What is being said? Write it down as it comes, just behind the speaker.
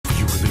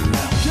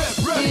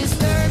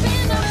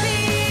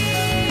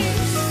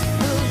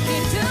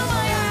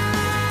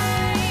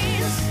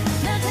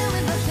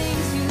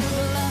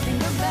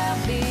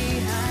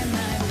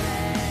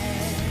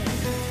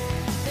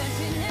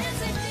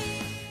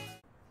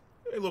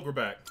look, we're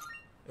back.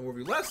 And where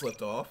we last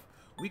left off,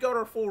 we got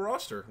our full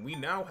roster. We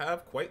now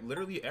have quite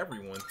literally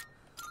everyone.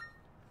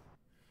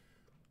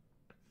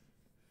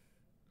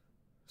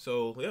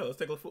 So, yeah, let's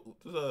take a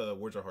look.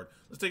 Words are hard.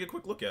 Let's take a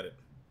quick look at it.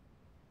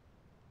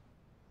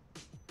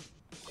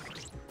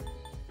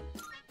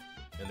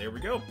 And there we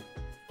go.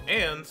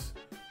 And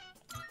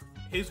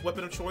his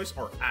weapon of choice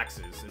are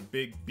axes and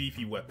big,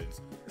 beefy weapons.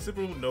 A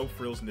simple,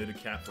 no-frills knitted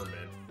cap for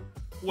men.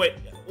 Wait,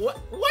 what?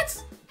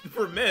 What?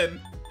 For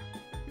men?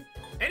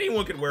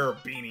 Anyone could wear a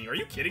beanie. Are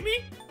you kidding me?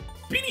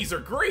 Beanies are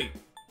great!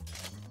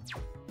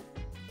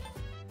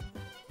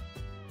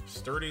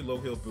 Sturdy,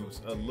 low-heel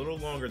boots. A little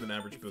longer than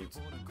average boots.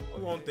 A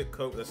long, thick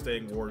coat that's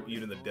staying warm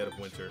even in the dead of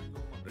winter.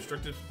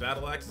 Restrictive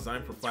battle axe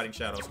designed for fighting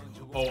shadows.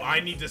 Oh, I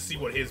need to see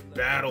what his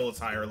battle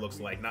attire looks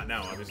like. Not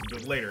now, obviously,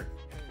 but later.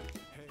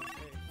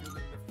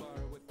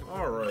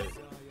 Alright.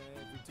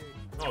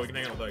 Oh, we can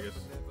hang out with that, I guess.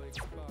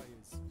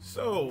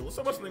 So, much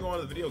something going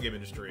on in the video game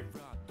industry.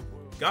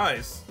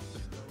 Guys,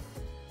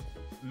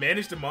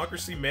 Managed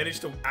Democracy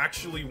managed to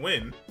actually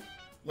win.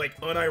 Like,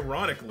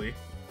 unironically.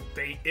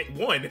 It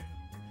won.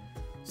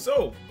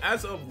 So,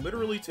 as of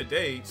literally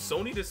today,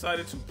 Sony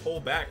decided to pull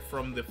back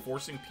from the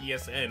forcing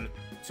PSN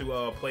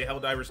to play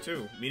Helldivers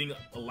 2. Meaning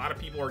a lot of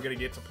people are going to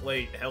get to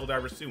play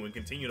Helldivers 2 and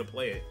continue to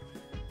play it.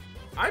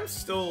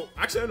 Actually,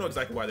 I don't know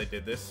exactly why they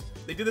did this.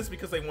 They did this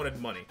because they wanted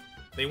money.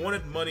 They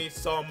wanted money,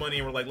 saw money,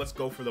 and were like, let's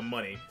go for the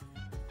money.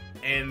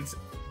 And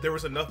there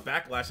was enough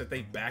backlash that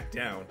they backed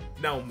down.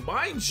 Now,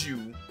 mind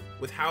you,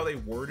 with how they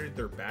worded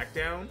their back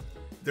down,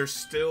 they're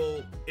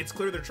still, it's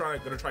clear they're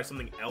gonna try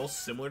something else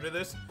similar to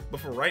this, but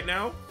for right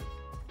now,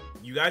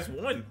 you guys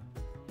won.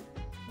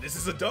 This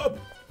is a dub.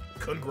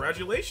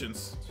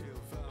 Congratulations.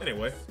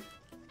 Anyway.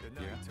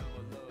 Yeah.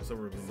 So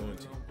we're going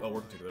to,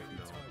 working together from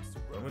now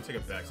on. I'm gonna take a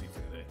backseat for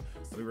today.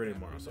 I'll be ready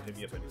tomorrow, so hit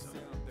me up anytime.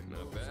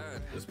 Not bad.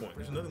 At this point,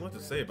 there's nothing left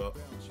to say about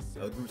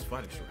the group's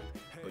fighting story.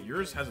 But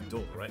yours hasn't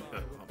dulled, right?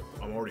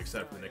 I'm already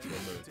excited for the next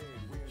one moon.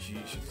 She's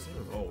the same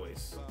as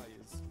always.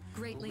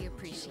 Greatly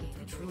appreciated.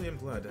 I truly am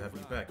glad to have you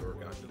back,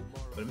 Origaki.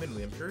 But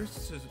admittedly, I'm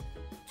curious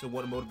to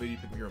what motivated you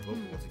to pick me your invoker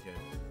once again.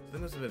 The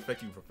thing doesn't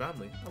affect you for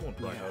family. I won't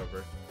pry,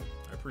 however.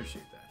 I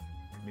appreciate that.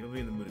 Maybe I'll be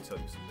in the mood to tell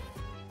you someday.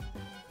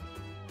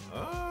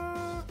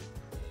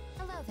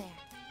 Hello there.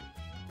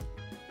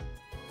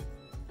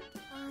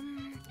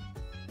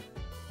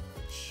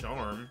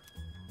 Charm.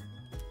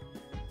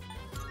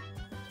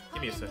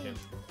 Give me a second.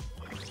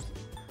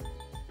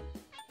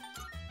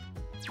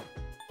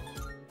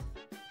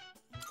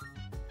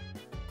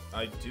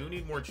 I do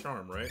need more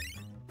charm, right?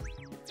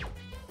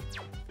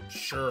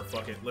 Sure,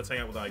 fuck it. Let's hang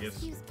out with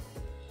Aegis.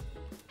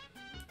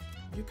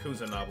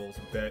 Yakuza novels,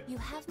 bet. You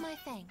have my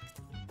thanks.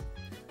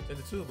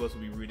 Since the two of us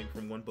will be reading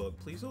from one book,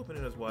 please open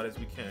it as wide as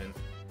we can,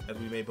 as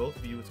we may both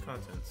view its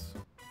contents.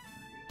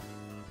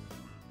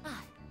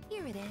 Ah,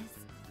 here it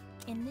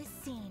is. In this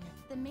scene,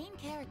 the main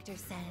character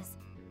says,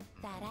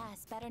 "That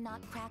ass better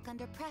not crack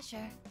under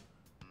pressure."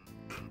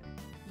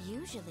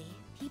 Usually,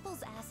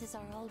 people's asses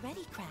are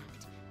already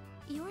cracked.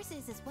 Yours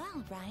is as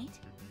well, right?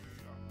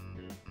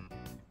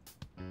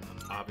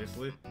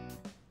 Obviously.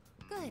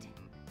 Good.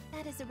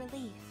 That is a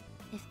relief.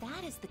 If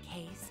that is the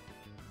case,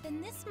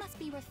 then this must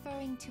be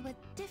referring to a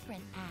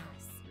different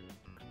ass.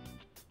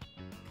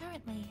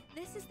 Currently,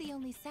 this is the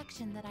only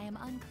section that I am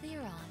unclear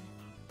on,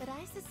 but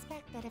I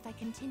suspect that if I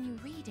continue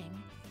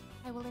reading,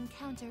 I will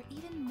encounter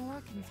even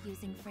more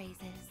confusing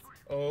phrases.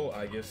 Oh,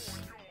 Aegis.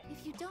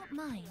 If you don't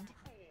mind,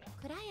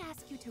 could I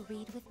ask you to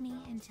read with me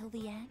until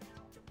the end?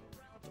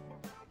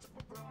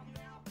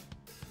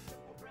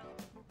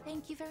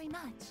 Thank you very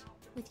much.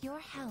 With your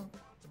help,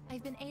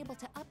 I've been able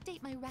to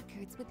update my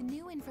records with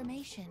new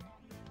information.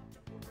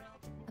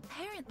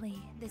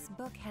 Apparently, this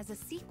book has a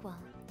sequel.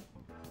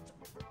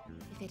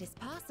 If it is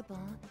possible,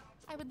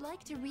 I would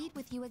like to read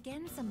with you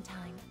again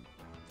sometime.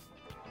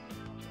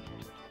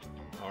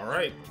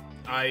 Alright.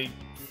 I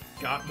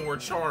got more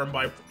charm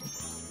by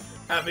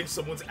having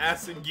someone's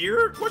ass in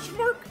gear? Question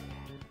mark?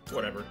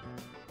 Whatever.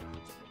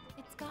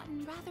 It's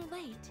gotten rather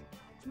late.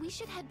 We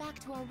should head back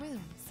to our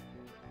rooms.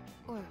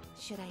 Or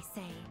should I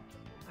say,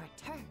 our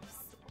turfs.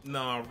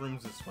 Nah,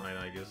 rooms is fine,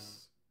 I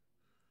guess.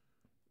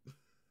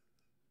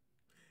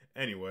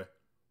 Anyway.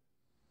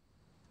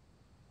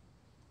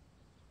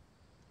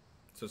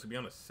 So it's gonna be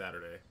on a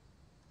Saturday.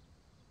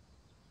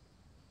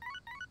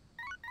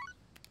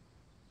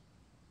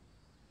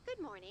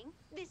 Good morning.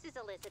 This is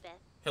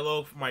Elizabeth.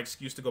 Hello, my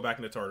excuse to go back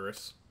into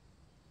Tartarus.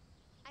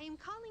 I am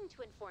calling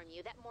to inform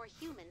you that more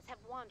humans have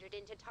wandered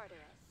into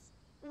Tartarus.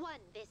 One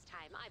this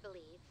time, I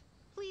believe.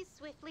 Please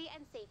swiftly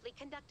and safely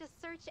conduct a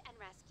search and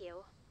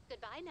rescue.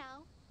 Goodbye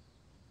now.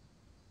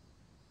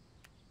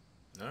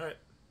 Alright.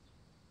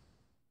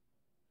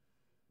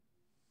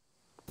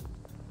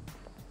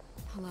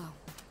 Hello.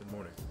 Good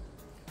morning.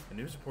 A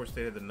news report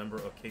stated the number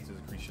of cases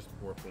increased just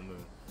before a full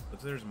moon.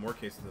 Looks like there's more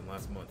cases than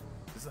last month.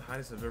 This is the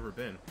highest I've ever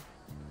been.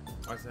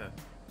 Why's that?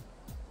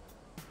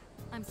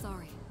 I'm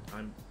sorry.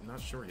 I'm not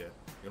sure yet.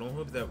 I can only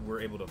hope that we're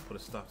able to put a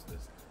stop to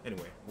this.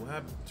 Anyway, we'll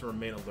have to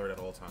remain alert at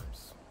all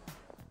times.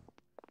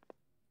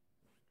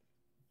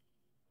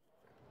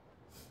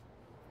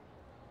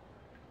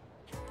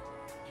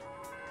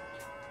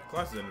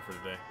 Class is ended for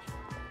today.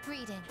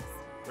 Greetings.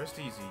 Rest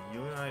easy.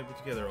 You and I be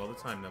together all the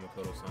time,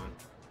 Namakoto-san.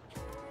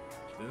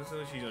 This isn't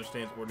that she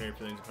understands ordinary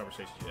feelings and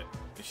conversations yet.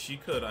 If she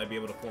could, I'd be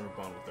able to form a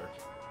bond with her.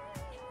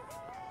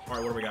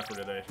 Alright, what do we got for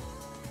today?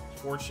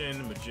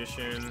 Fortune,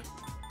 Magician.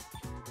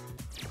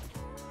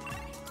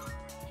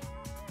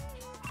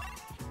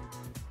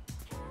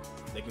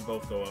 They can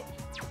both go up.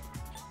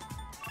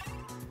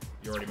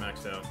 You already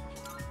maxed out.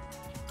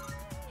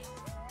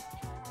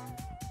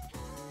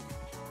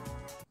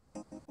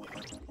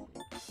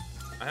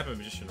 I have a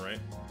Magician, right?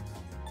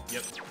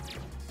 Yep.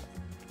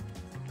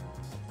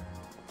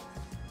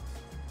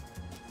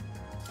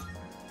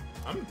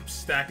 I'm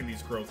stacking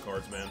these growth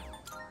cards, man.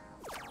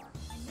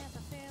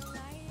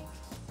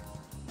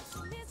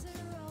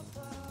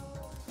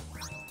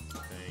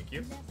 Thank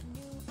you.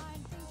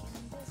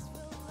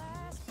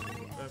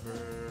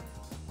 Whatever.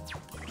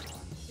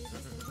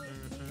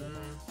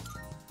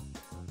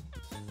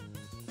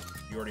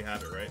 You already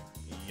have it, right?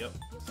 Yep.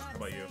 How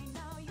about you?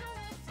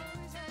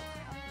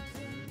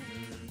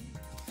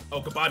 Oh,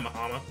 goodbye,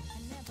 Mahama.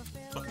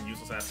 Fucking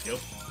useless ass skill.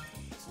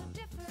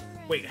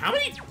 Wait, how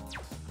many?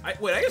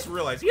 Wait, I just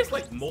realized he has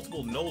like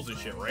multiple nulls and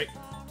shit, right?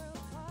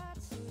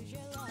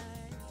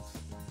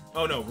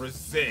 Oh no,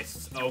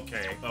 resist.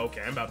 Okay,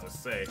 okay, I'm about to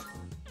say.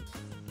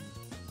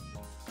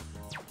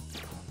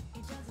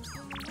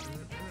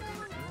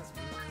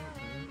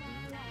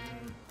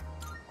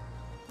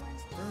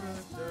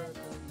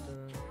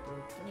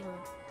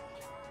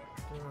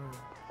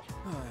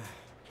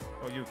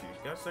 Oh, Yuki,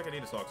 got a second? I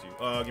need to talk to you.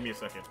 Give me a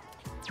second.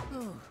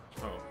 Oh,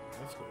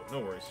 that's cool. No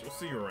worries. We'll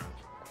see you around.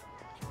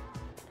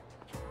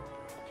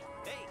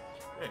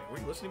 Hey, were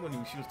you listening when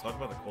she was talking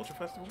about the culture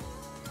festival?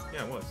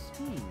 Yeah, I was.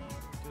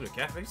 Dude, a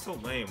cafe's so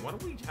lame. Why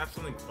don't we have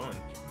something fun?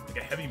 Like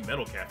a heavy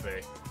metal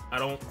cafe. I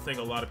don't think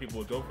a lot of people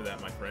would go for that,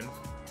 my friend.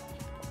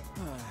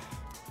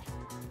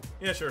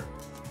 Yeah, sure.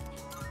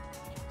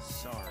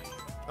 Sorry.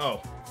 Oh,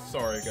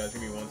 sorry, guys.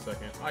 Give me 1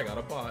 second. I got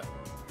a bot.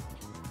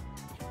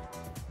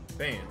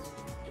 Fans.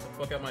 Get the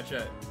fuck out of my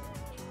chat.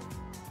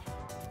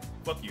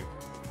 Fuck you.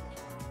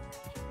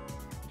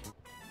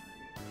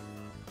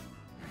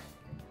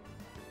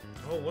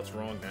 Oh, what's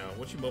wrong now?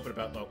 What you moping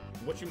about? Oh,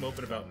 what you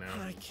moping about now?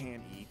 I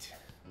can't eat.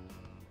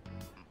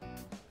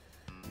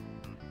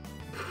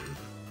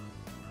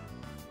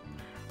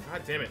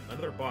 God damn it,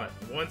 another bot.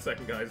 1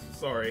 second, guys.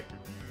 Sorry.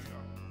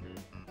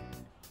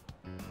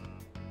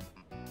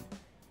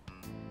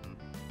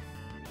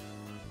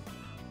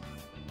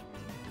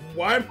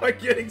 Why am I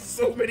getting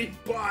so many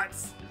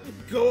bots?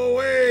 Go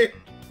away!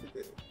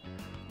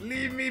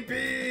 Leave me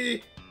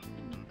be!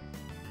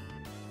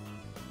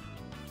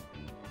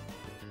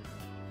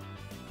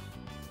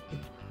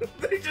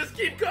 They just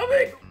keep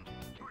coming!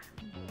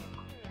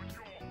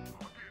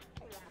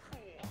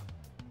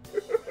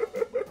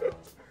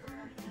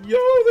 Yo,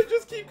 they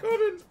just keep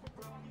coming!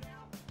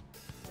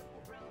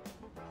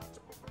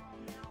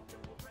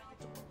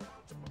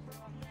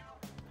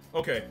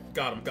 Okay,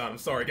 got him.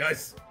 Sorry,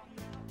 guys.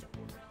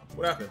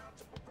 What happened?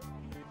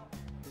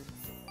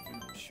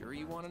 You sure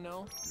you want to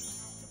know?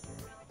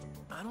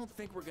 I don't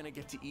think we're gonna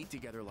get to eat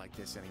together like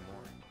this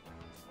anymore.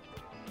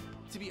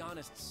 To be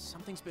honest,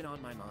 something's been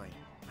on my mind.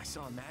 I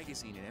saw a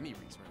magazine in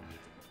Emiry's room.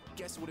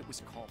 Guess what it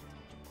was called?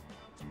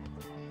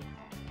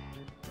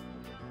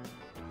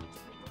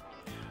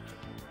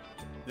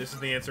 This is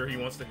the answer he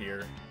wants to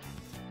hear.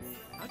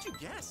 How'd you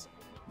guess?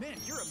 Man,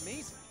 you're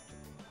amazing.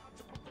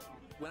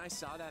 When I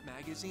saw that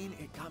magazine,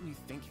 it got me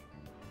thinking.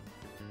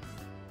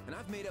 And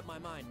I've made up my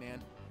mind,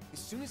 man. As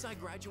soon as I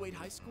graduate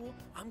high school,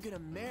 I'm gonna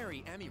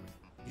marry Emiry.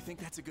 You think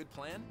that's a good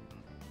plan?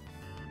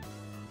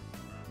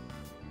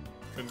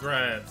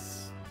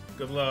 Congrats.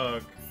 Good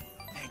luck.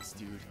 Thanks,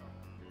 dude.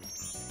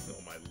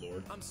 Oh my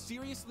lord. I'm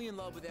seriously in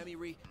love with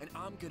Emiry, and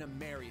I'm gonna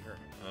marry her.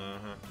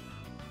 Uh-huh.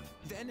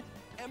 Then,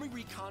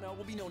 Emiry Kana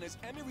will be known as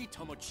Emiry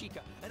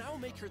Tomochika, and I will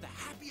make her the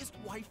happiest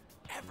wife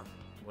ever.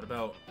 What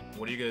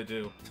are you gonna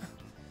do?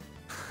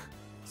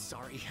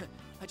 Sorry,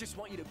 I just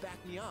want you to back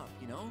me up,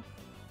 you know?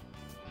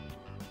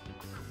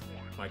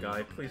 My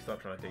guy, please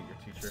stop trying to date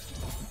your teacher.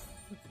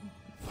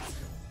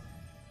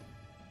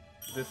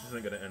 This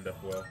isn't gonna end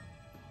up well.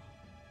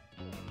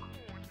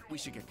 We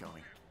should get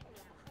going.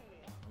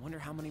 I wonder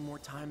how many more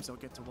times I'll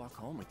get to walk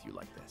home with you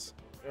like this.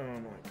 Oh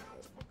my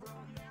god.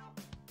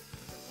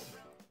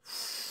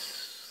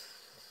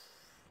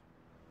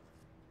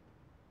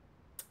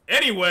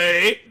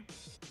 Anyway!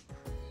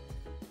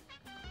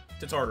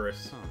 To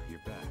Tartarus. Oh, you're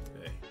back.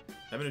 Hey,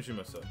 haven't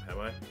introduced myself, have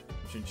I?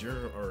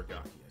 Shinjiro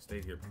Aragaki. I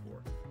stayed here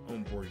before. I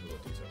won't bore you with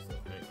little details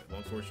though. Anyway,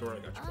 long story short,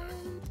 I got your back.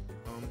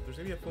 There's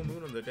gonna be a full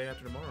moon on the day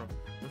after tomorrow.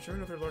 I'm sure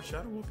another large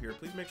shadow will appear.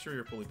 Please make sure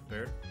you're fully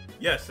prepared.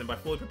 Yes, and by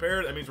fully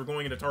prepared, that means we're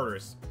going into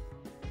Tartarus.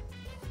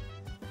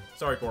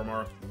 Sorry,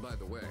 Koromaru. By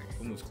the way,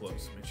 Full moon's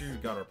close. Make sure you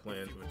got our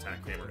plan to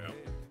attack hammered out.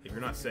 If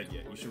you're not set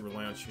yet, you should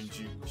rely on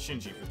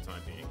Shinji for the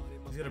time being.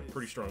 He's got a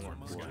pretty strong arm,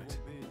 this guy.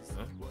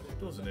 Huh?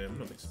 Doesn't him,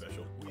 nothing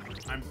special.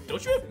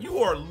 Don't you you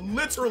are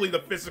literally the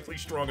physically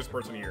strongest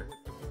person here.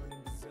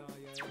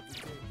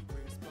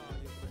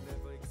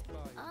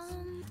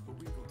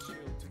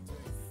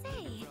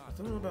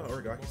 don't know about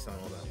Aragaki-san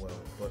all that well,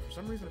 but for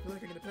some reason I feel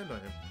like I can depend on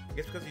him. I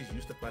guess because he's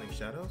used to fighting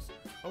shadows.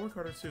 I'll work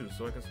harder too,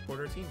 so I can support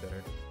our team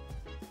better.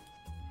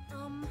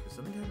 Does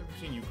something happen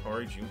between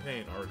Yukari, Junpei,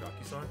 and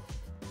Aragaki-san?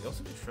 They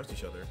also do trust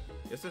each other.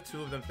 I guess the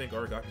two of them think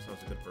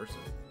Aragaki-san's a good person.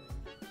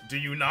 Do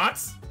you not?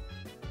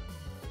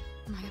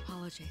 My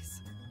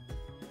apologies.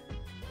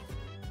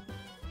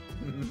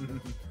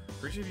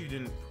 Pretty sure you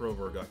didn't probe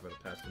Aragaki about the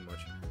past too much.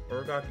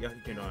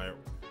 Aragaki and I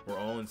were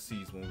all in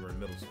C's when we were in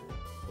middle school.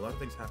 A lot of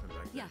things happened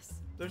back then. Yes.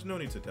 There's no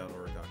need to doubt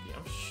Aragaki.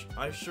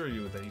 I assure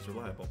you that he's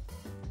reliable.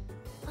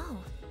 Oh.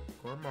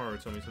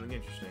 Koromaru told me something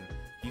interesting.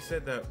 He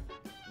said that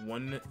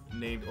one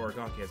named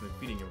Aragaki has been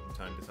feeding him from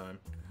time to time.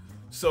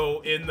 So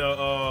in the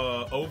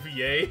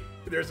OVA,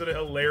 there's a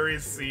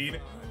hilarious scene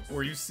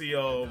where you see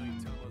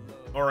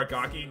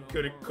Aragaki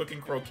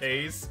cooking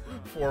croquets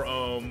for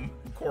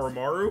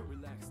Koromaru.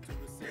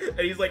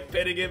 And he's like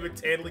petting him and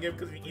tandling him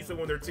because he eats them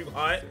when they're too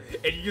hot.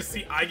 And you just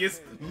see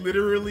Aigis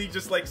literally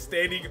just like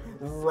standing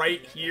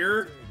right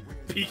here,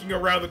 peeking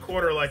around the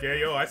corner like, hey,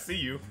 yo, I see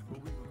you.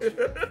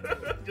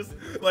 Just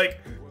like,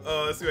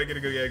 let's see if I get a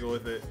good angle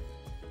with it.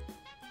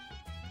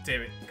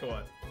 Damn it, come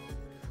on.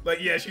 Like,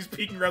 yeah, she's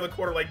peeking around the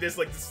corner like this,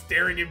 like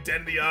staring him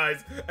dead in the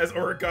eyes as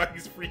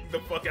Aragaki's freaking the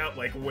fuck out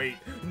like, wait,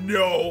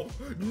 no,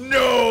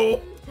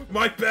 no,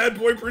 my bad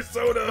boy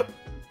persona.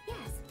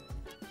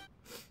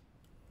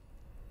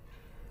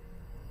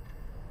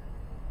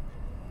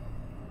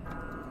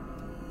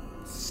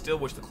 Still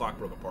wish the clock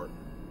broke apart.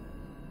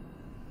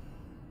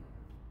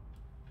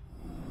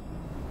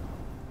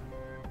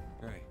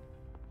 Hey.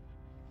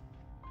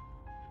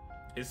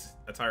 His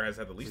attire has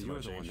had the least So amount you're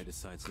of the one change. that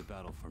decides the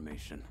battle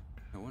formation.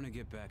 I want to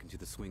get back into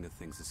the swing of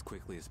things as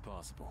quickly as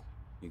possible.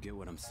 You get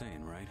what I'm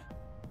saying, right?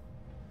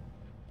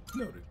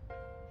 Noted.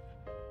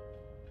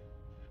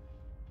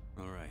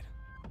 Alright.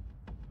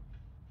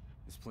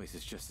 This place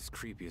is just as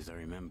creepy as I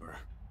remember.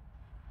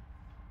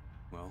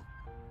 Well,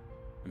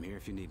 I'm here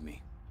if you need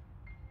me.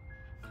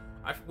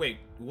 Wait,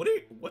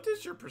 what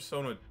does your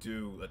persona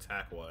do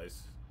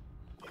attack-wise?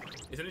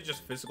 Isn't it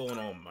just physical and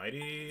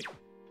almighty?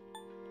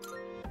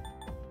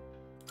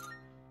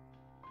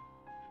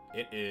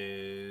 It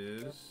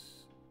is...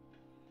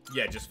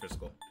 Yeah, just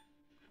physical.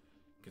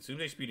 Consume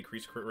HP,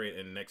 decrease crit rate,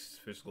 and next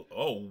physical...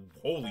 Oh,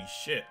 holy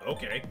shit,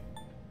 okay.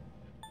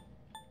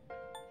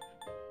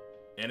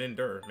 And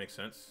endure, makes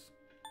sense.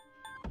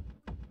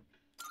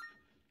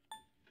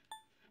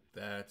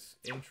 That's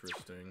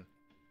interesting.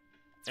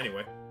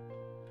 Anyway.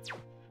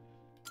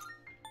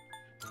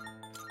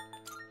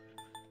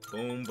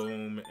 Boom,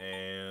 boom,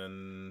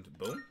 and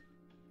boom?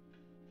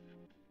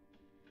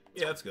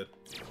 Yeah, that's good.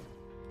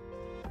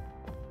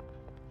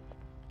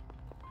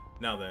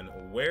 Now then,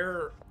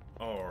 where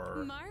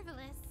are...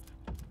 Marvelous.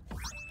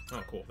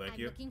 Oh, cool, thank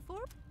you. Looking for...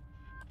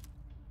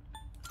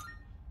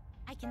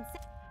 I can say...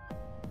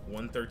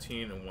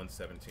 113 and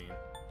 117.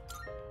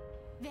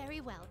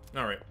 Very well.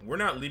 Alright, we're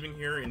not leaving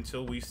here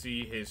until we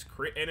see his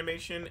crit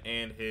animation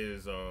and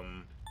his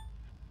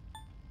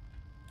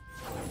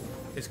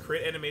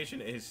crit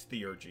animation and his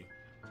theurgy.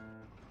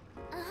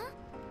 Uh-huh.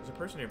 There's a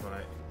person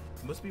nearby.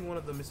 Must be one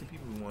of the missing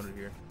people we wanted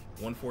here.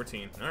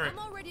 114. Alright. I'm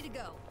all ready to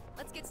go.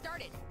 Let's get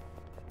started.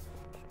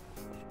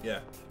 Yeah.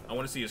 I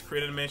want to see his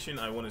crit animation.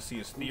 I want to see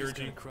his We're just theurgy.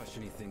 gonna crush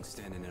anything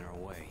standing in our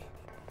way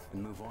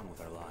and move on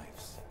with our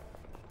lives.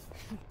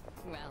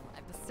 Well,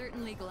 I'm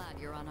certainly glad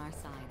you're on our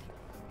side.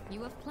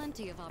 You have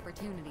plenty of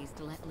opportunities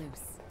to let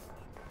loose.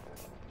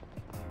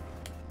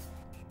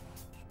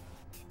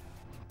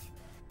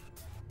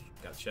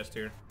 Got a chest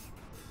here.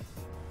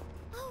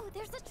 Oh,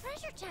 there's a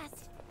treasure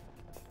chest.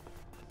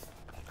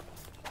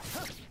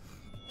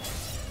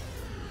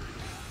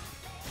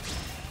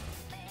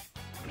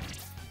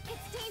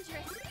 It's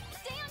dangerous.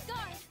 Stay on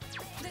guard.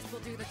 This will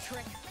do the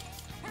trick.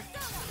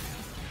 Persona.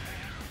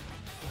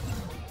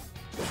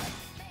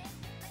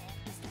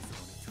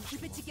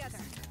 Keep it together.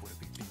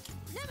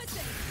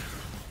 Nemesis!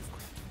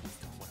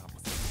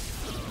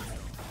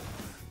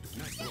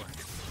 Nice work.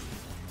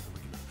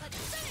 Let's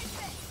finish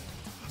this!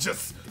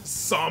 Just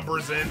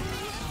sombers in.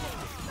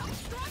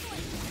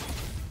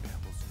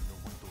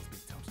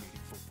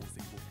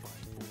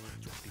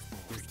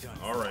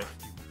 Alright.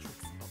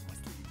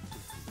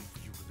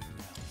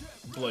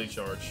 Bloody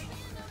charge.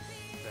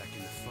 Back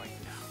in the fight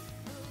now.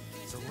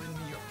 So lend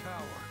me your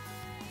power.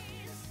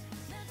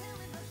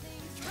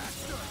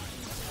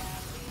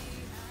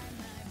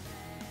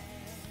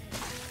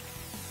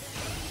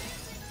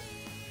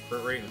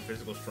 Crit rate and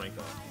physical strength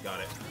off. Got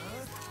it.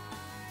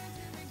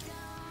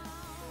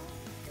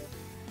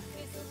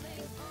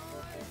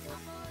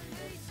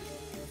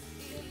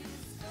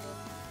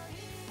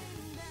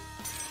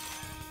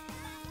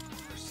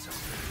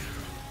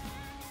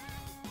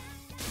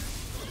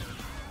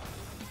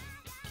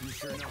 You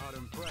sure know how to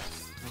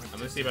impress. I'm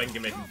gonna see if I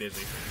can make him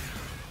busy.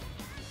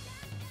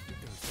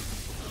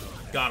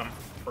 Got him.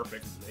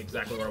 Perfect.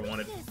 Exactly where I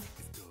wanted.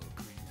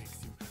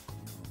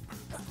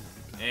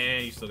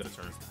 And you still get a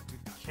turn.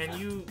 Can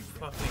you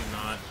fucking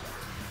not?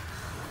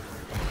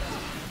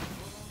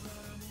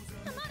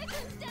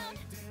 Harmonika's down.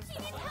 He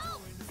needs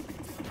help.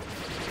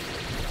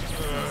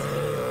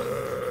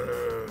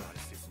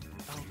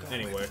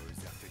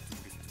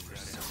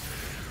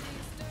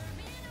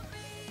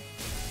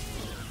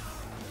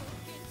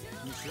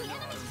 sure know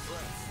how to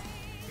impress.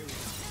 Here we go.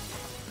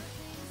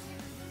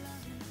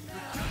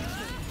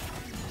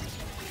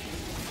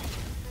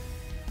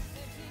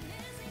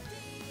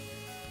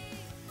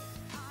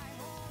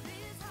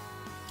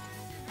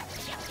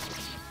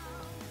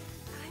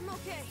 I'm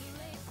okay.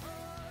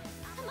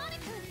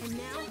 Monica, And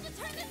now? time to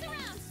turn this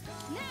around.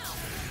 Now.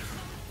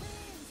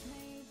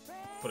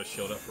 Put a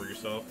shield up for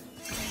yourself.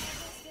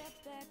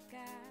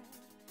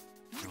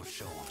 Don't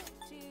show him.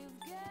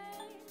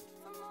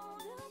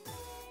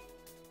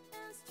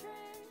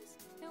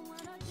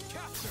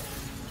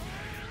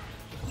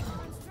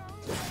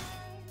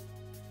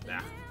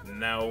 Nah,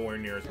 nowhere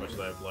near as much as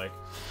I'd like.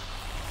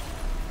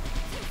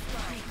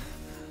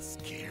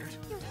 Scared?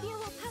 Your fear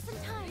will pass in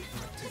time.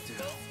 To do.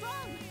 Stay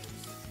strong.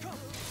 Come,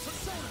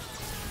 Persona!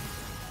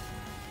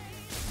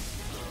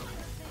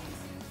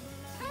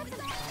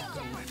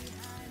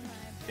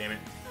 Damn it.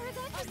 Or is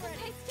that just in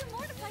case too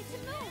mortified to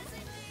move?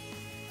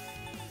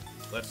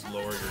 Let's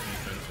lower your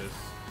defenses.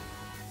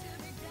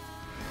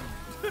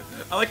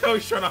 I like how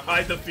he's trying to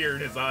hide the fear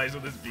in his eyes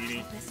with his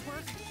beanie. This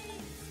work?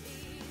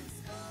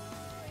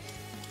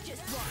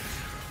 Just watch.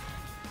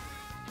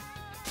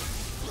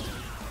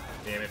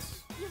 Damn it.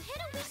 You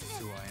hit a weakness.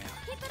 Who I am.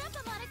 Keep it up,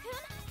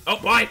 Amada-kun. Oh,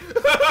 bye!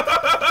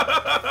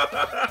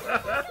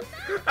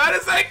 How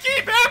does that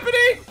keep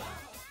happening?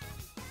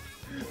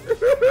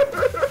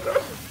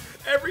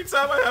 Every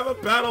time I have a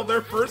battle,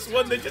 their first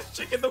one, they just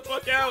chicken the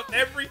fuck out.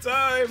 Every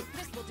time.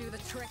 This will do the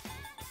trick.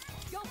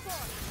 Go for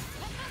it.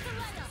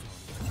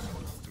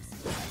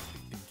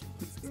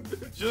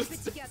 Just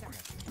Get together.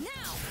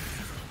 Now!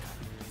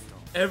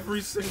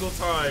 every single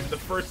time, the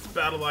first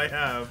battle I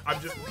have, I'm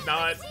just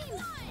not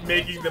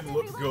making them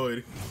look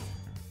good.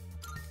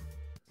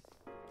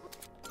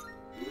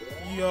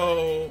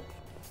 Yo.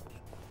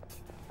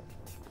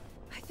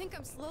 I think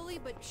I'm slowly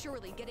but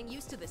surely getting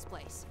used to this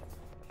place.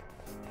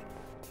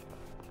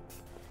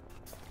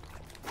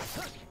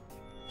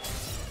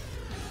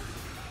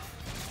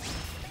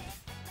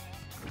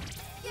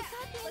 You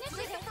got the let's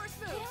take initiative. the first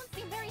move. They don't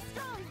seem very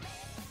strong.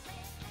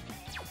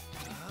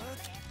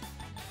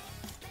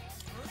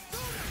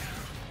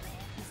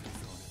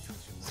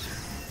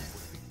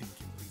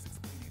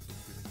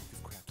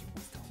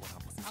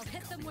 I'll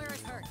hit them where it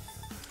hurts.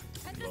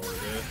 Lower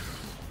this.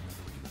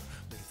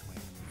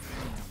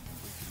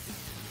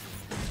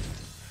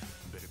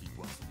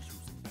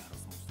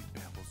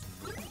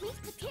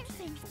 Weak to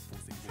piercing.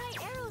 Try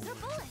arrows or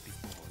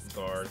bullets.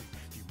 Guard.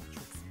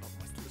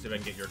 Let's see if I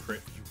can get your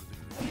crit.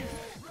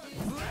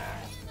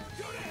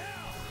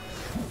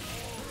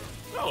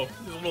 Oh,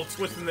 there's a little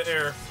twist in the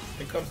air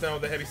and comes down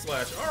with a heavy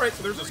slash. Alright,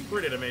 so there's a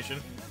crit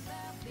animation.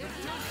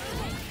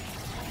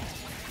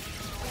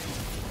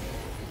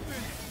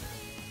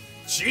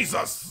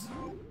 Jesus!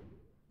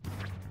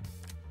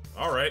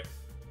 Alright.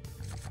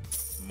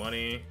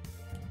 Money.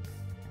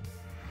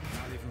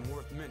 Not even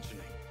worth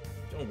mentioning.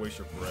 Don't waste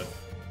your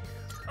breath.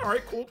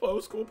 Alright, cool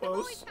pose, cool I'm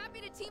always pose.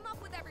 happy to team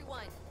up with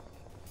everyone.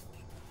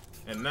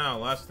 And now,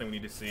 last thing we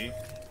need to see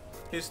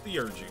is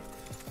Theurgy.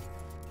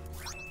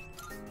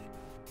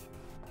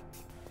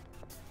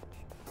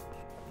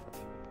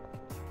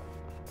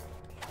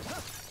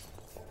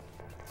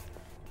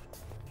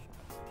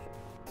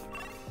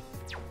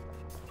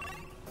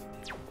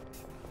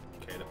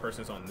 Okay, the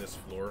person's on this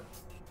floor.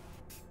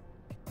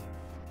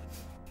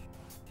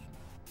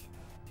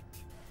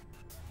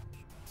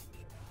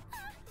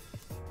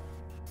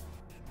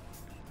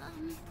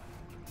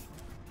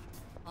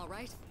 All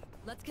right,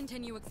 let's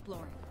continue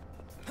exploring.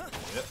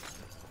 Yep.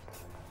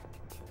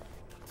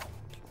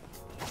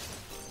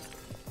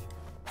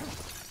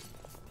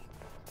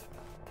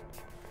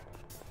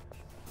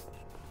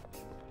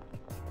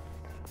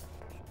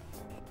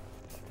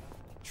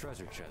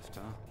 Treasure chest,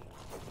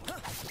 huh?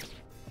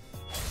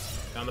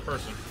 Found the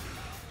person.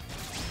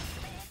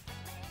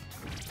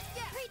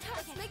 Yeah,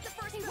 let's make the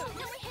first They move. won't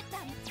know we hit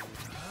them.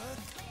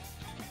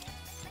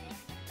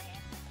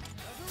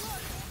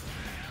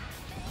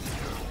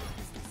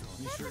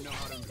 You sure know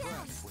how to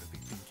impress.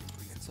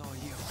 It's all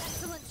you.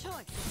 Excellent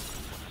choice.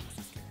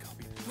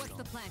 What's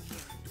the plan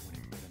here?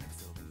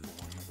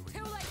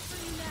 Too late for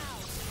you now.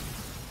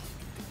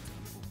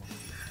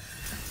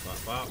 Bop,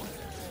 bop.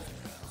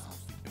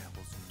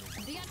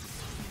 The end.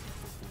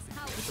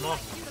 How Finish would him you off.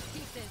 like you to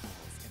pieces?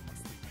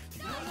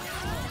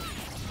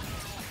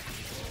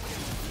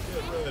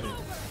 Get ready.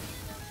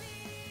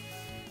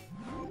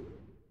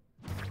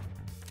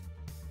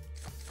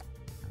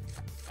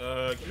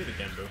 Give me the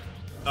Genbu.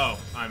 Oh,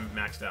 I'm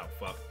maxed out.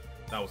 Fuck.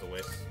 That was a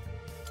waste.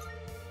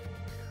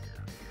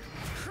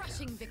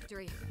 Crushing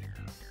victory.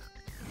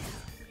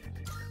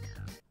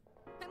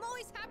 I'm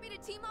always happy to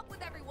team up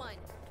with everyone.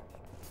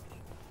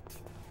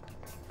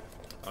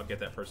 I'll get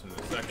that person in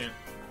a second.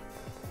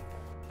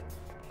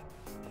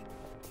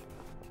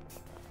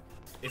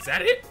 Is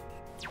that it?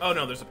 Oh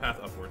no, there's a path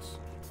upwards.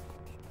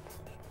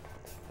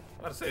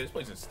 I was about to say, this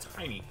place is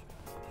tiny.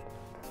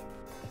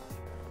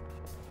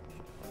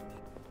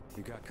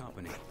 You got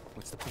company.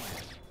 What's the plan?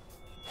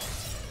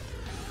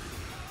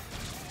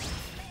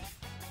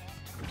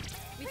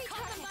 We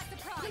caught them by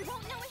surprise. They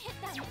won't know we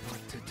hit them.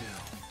 What to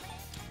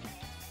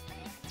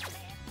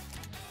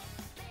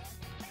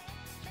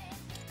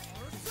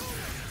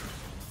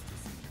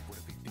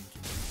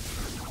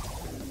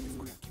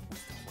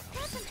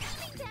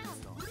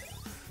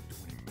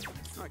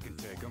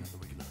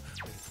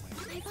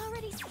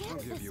already scanned I'll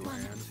give this you a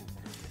one. hand.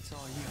 It's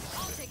all you.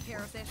 I'll take care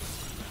of this.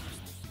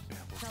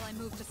 Shall I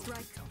move to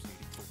strike?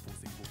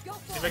 Go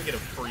See if I for can get a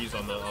freeze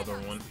on the other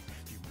one.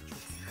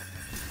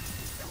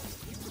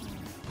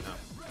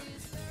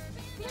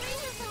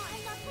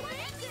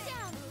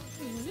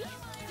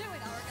 Do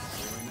it,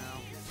 Aragami. Really now?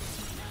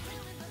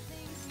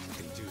 I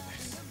can do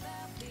this.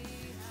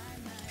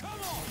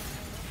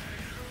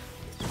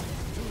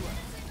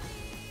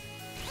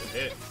 Good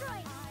hit.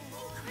 Destroyed.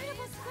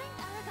 Incredible strength,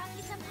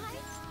 Aragaki-senpai.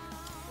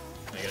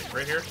 Can I get a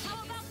crit here?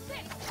 How about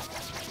this?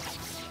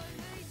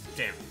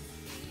 Damn.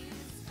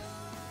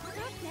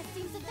 Darkness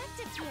seems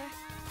effective here.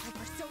 My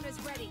persona's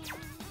ready.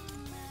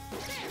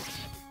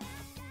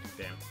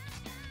 Damn.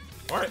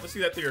 Alright, let's see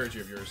that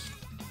theurgy of yours.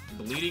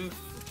 Bleeding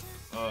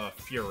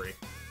Fury.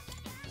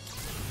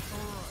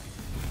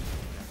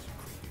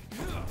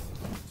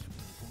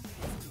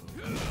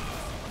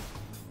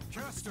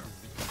 Caster!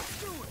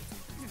 Do it!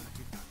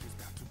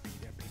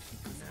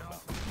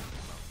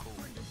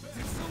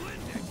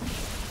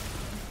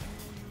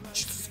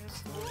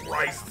 Jesus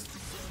Christ.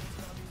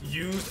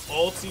 Used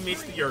all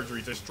teammates'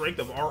 theurgy, the strength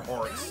of our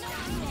hearts.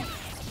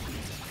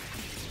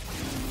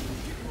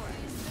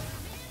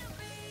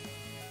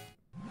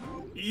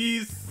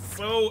 He's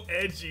so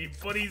edgy,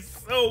 but he's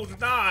so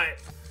not.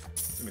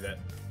 Give me that.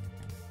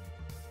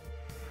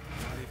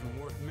 Not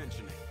even worth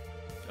mentioning.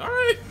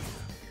 Alright.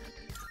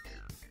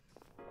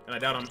 And I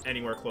doubt I'm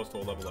anywhere close to a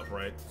level up,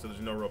 right? So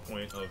there's no real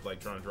point of like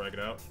trying to drag it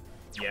out.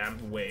 Yeah,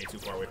 I'm way too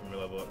far away from a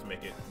level up to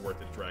make it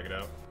worth it to drag it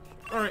out.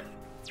 Alright.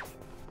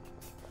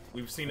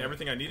 We've seen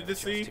everything I needed to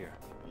see. here.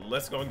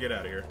 Let's go and get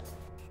out of here.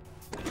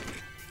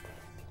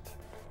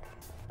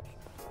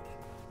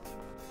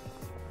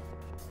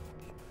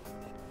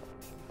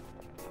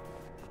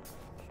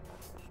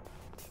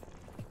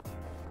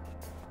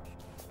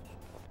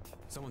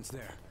 Someone's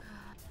there.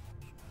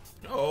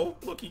 Oh,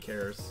 look, he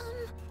cares.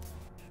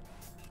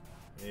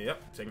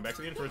 Yep, take him back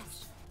to the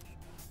entrance.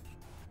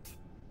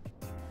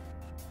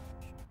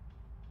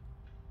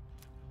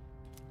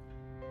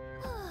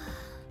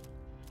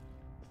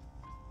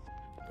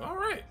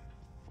 Alright.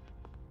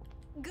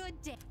 Good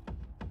day.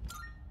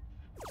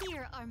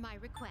 Here are my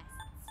requests.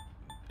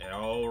 And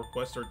all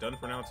requests are done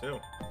for now, too.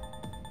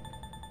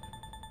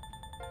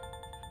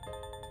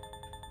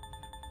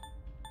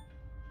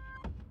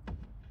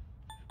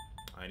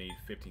 I need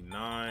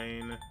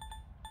 59.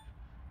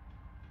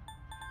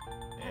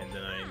 And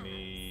then I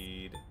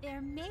need...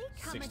 There may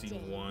come a day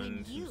 61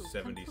 when to you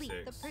complete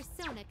 76. the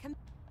persona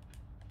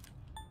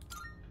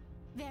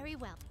Very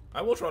well.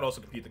 I will try to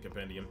also complete the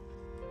compendium.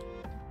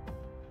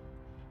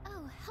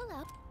 Oh,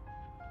 hello.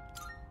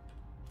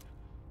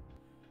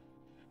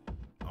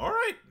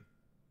 Alright.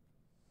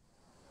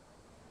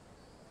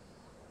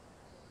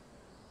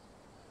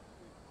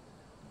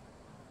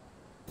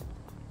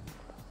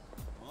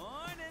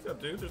 What's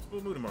up, dude? There's a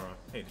full moon tomorrow.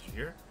 Hey, did you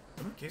hear?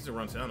 The number of cases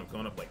around town have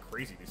gone up like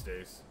crazy these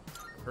days.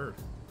 I've heard.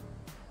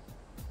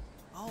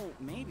 Oh,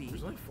 maybe.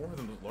 There's only 4 of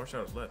them with large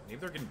shadows left. Maybe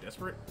they're getting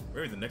desperate?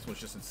 Maybe the next one's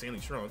just insanely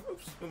strong.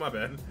 Oops, oh, my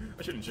bad.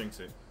 I shouldn't jinx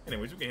it.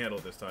 Anyways, we can handle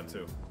it this time,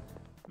 too.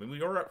 I mean,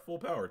 we are at full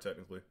power,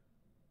 technically.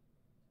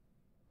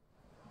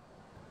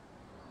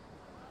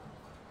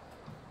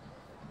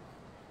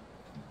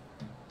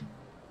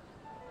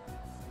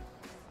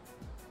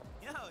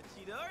 Yo,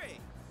 Chidori.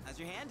 How's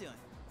your hand doing?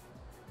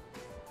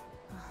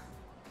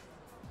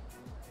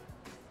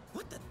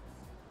 What the?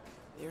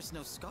 There's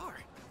no scar.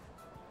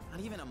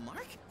 Not even a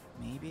mark?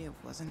 Maybe it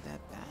wasn't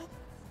that bad?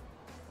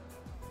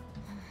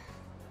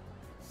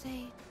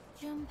 Say,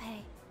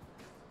 Junpei,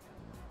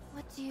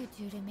 what do you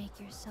do to make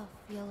yourself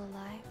feel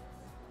alive?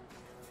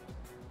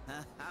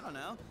 I don't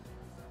know.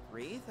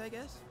 Breathe, I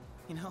guess?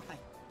 You know, I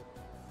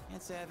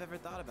can't say I've ever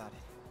thought about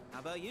it.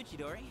 How about you,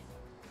 Chidori?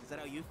 Is that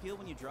how you feel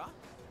when you draw?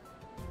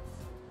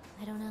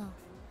 I don't know.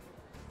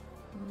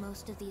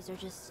 Most of these are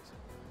just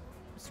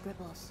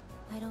scribbles.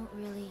 I don't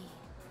really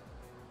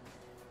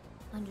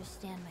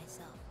understand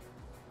myself.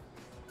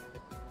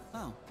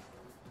 Oh.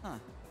 Huh.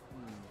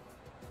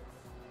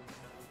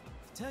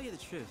 To tell you the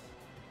truth,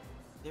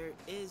 there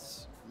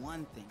is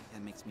one thing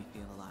that makes me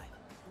feel alive.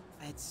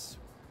 It's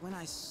when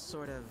I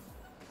sort of,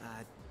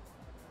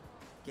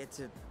 get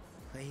to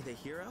play the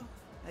hero,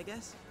 I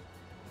guess?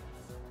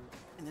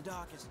 In the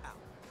darkest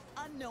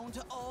hour, unknown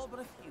to all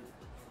but a few,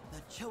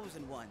 the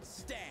chosen ones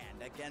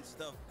stand against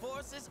the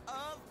forces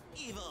of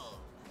evil.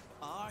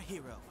 Our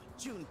hero,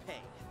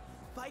 Junpei,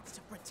 fights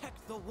to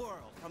protect the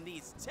world from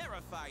these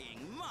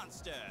terrifying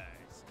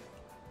monsters.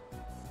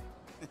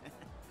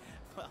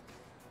 Well,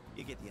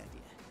 you get the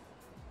idea.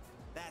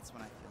 That's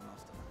when I feel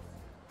most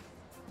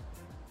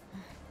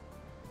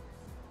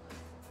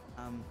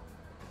alive.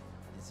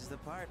 This is the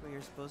part where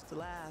you're supposed to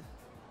laugh.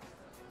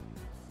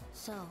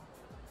 So,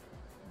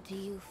 do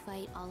you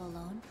fight all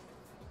alone?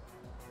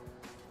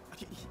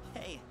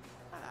 Hey,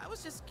 I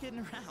was just kidding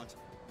around.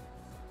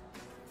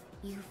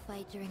 You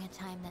fight during a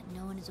time that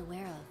no one is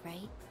aware of,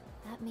 right?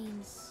 That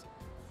means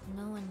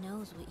no one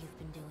knows what you've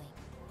been doing.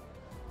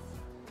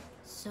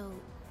 So,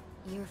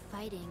 you're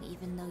fighting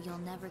even though you'll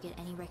never get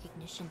any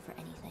recognition for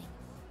anything.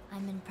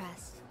 I'm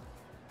impressed.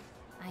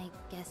 I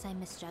guess I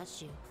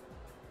misjudged you.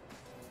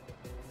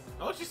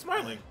 Oh, she's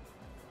smiling.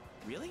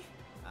 Really?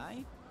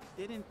 I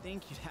didn't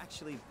think you'd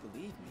actually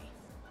believe me.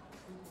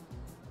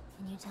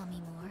 Can you tell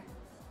me more?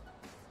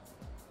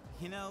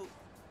 You know,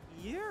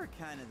 you're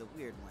kind of the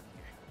weird one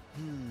here.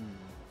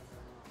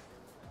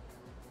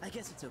 I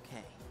guess it's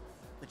okay,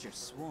 but you're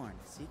sworn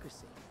to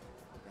secrecy.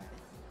 Got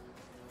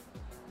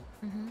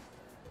it? Mm-hmm.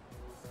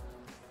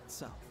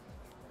 So,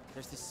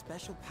 there's this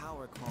special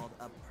power called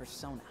a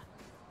persona.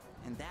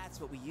 And that's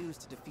what we use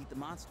to defeat the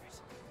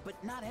monsters.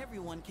 But not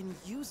everyone can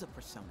use a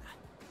persona.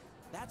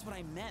 That's what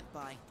I meant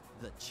by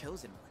the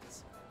chosen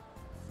ones.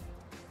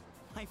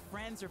 My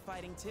friends are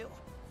fighting too.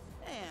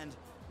 And,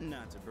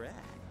 not to brag,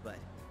 but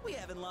we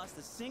haven't lost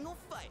a single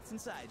fight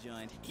since I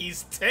joined.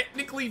 He's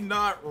technically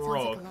not Sounds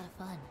wrong. like a lot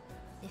of fun.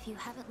 If you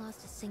haven't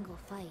lost a single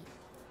fight,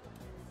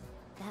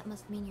 that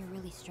must mean you're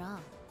really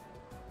strong.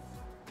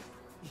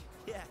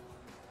 Yeah,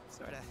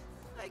 sorta.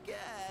 I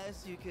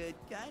guess you could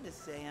kinda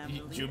say I'm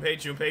the leader.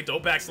 Junpei,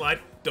 don't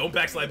backslide. Don't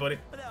backslide, buddy.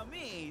 Without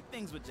me,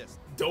 things would just...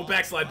 Don't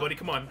backslide, buddy.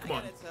 Come on, I come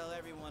on. gotta tell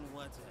everyone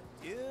what to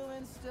do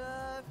and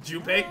stuff.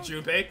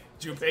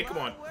 Junpei, come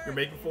on. You're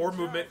making forward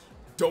movement.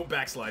 Don't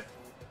backslide.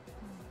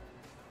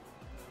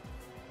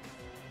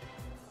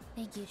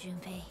 Thank you,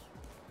 Junpei.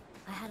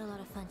 I had a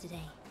lot of fun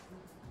today.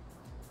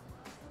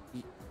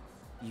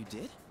 You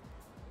did?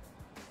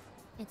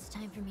 It's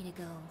time for me to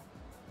go.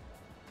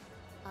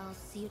 I'll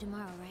see you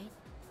tomorrow, right?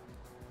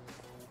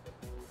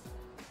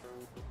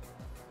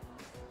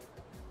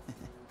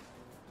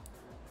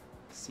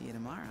 See you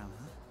tomorrow,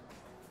 huh?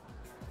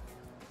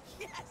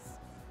 Yes!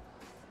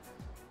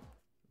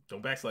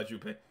 Don't backslide,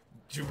 Junpei.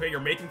 Junpei, you're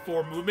making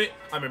forward movement.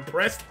 I'm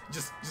impressed.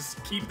 Just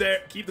keep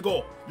there. Keep the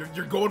goal.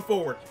 You're going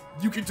forward.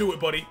 You can do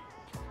it, buddy.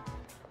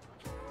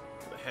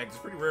 What the heck? It's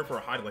pretty rare for a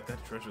hide like that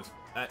to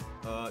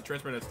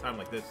transfer at a time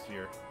like this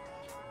here.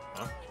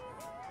 Huh?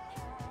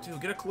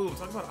 Dude, get a clue.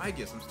 Talk about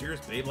Aigis, a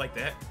mysterious babe like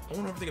that. I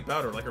want everything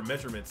about her, like her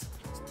measurements.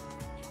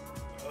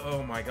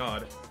 Oh my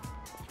god.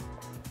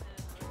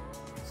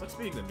 Sucks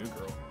being the new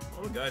girl.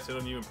 All the guys hit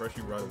on you, impress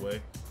you right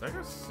away. That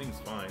guy seems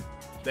fine.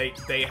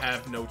 They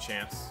have no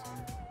chance.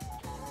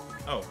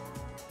 Oh.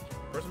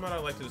 First amount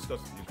I'd like to discuss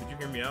with you. Could you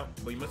hear me out?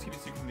 But you must keep it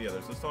secret from the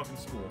others. Let's talk in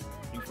school.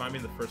 You can find me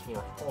in the first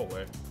floor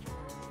hallway.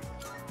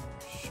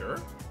 Sure?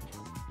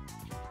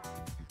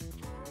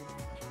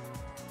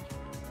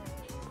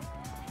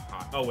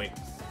 Oh, wait.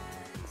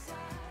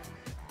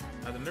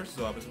 At the nurse's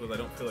office, because I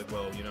don't feel like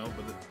well, you know,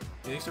 but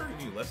they started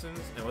giving me lessons,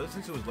 and while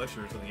listening to his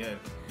lectures in the end,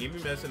 he gave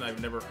me medicine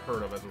I've never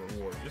heard of as a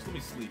reward. Just let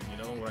me sleep,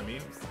 you know what I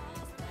mean?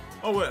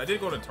 Oh, wait, I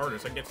did go to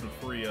TARDIS. I can get some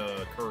free,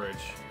 courage.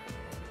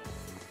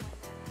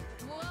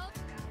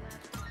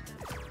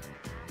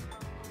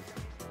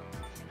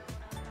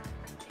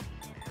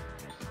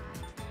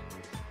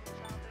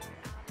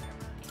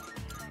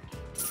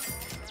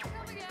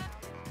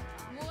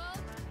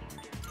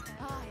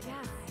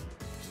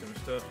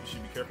 Stuff. You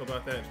should be careful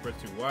about that. It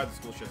spreads too wide. The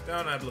school shuts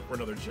down. I have to look for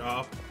another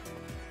job.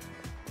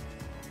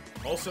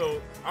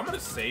 Also, I'm gonna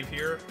save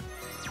here.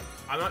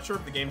 I'm not sure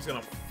if the game's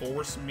gonna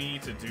force me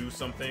to do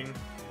something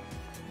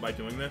by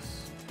doing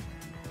this.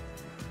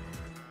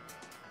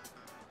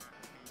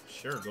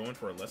 Sure, going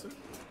for a lesson.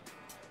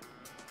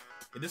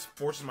 If this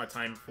forces my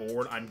time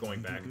forward, I'm going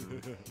back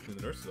to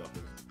the nurse's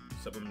office.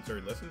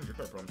 Supplementary lesson. Your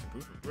car problems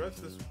improve. Perhaps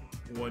this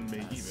one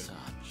may even.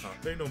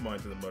 Pay no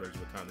mind to the mutters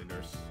of the kindly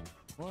nurse.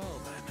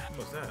 Well, then. I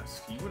must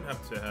ask, you wouldn't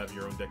have to have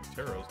your own deck of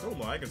taros. No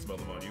lie, I can smell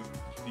them on you.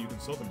 Do you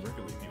consult them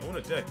regularly? If you own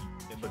a deck,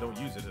 but don't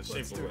use it, it's a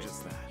shameful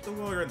waste. So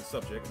while you're in the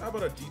subject, how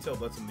about a detailed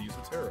lesson in the use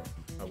of tarot?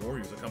 I warn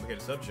you, it's a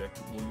complicated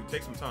subject. Will you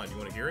take some time? You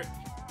want to hear it?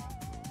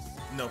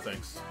 No,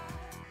 thanks.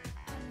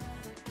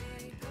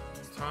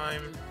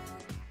 Time.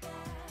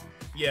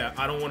 Yeah,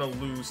 I don't want to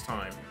lose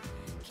time.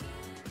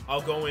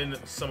 I'll go in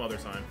some other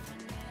time.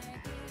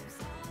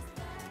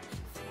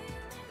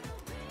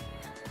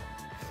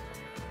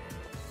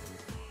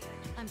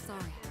 I'm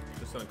sorry.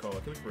 Just on a call.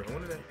 I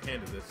wanted to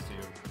hand this to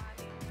you.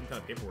 Some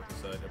kind of paperwork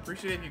inside. I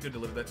appreciate if you could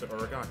deliver that to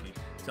Aragaki.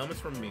 Tell him it's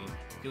from me.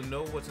 He'll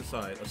know what's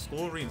inside. A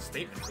school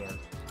reinstatement form.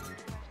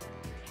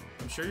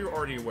 I'm sure you're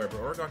already aware,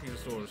 but Aragaki's a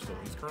still.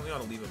 He's currently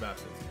on a leave of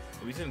absence.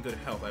 If he's in good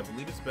health, I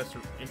believe it's best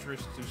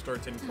interest to start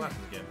attending classes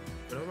again.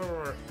 But no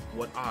matter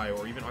what I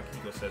or even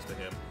Akihiko says to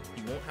him,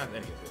 he won't have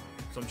any of it.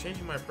 So I'm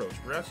changing my approach.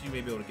 Perhaps you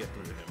may be able to get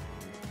through to him.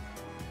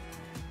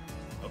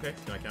 Okay,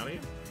 can I count on you?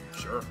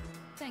 Sure.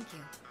 Thank you.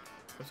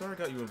 I'm sorry I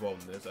got you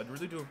involved in this. I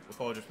really do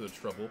apologize for the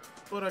trouble,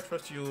 but I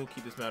trust you'll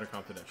keep this matter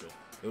confidential.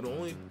 It would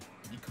only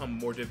become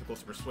more difficult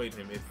to persuade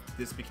him if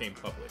this became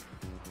public.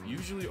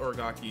 Usually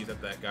Aragaki is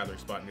at that gathering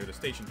spot near the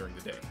station during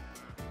the day.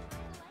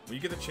 When you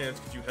get the chance,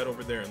 could you head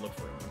over there and look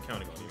for him? I'm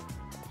counting on you.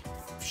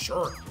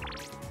 Sure.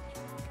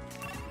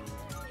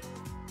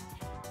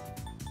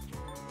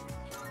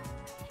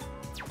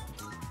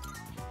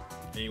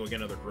 And you go get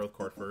another growth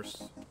card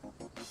first.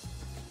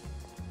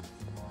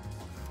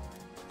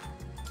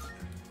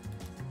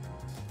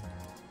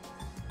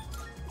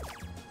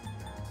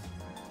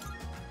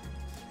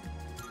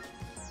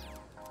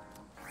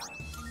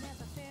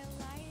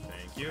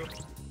 Thank you.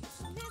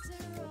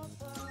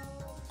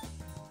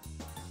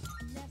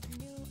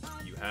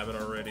 have it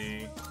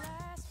already.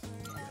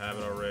 You have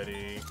it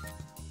already.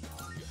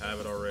 You have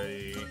it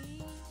already.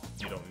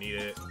 You don't need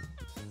it.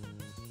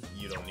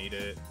 You don't need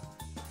it.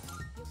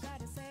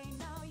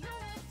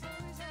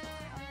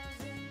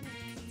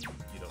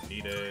 You don't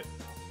need it.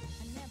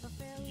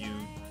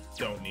 You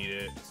don't need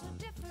it.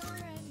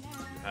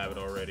 You have it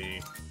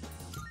already.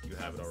 You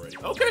have it already.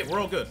 Okay, we're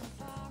all good.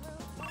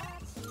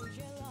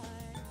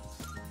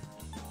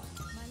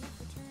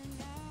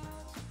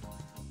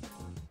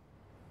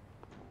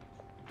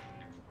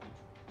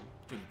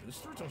 Dude, the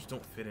store jumps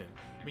don't fit in.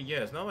 I mean, yeah,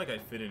 it's not like I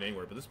fit in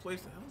anywhere, but this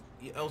place,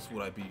 how else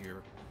would I be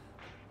here?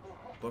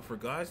 But for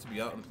guys to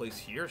be out in place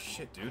here,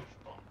 shit, dude.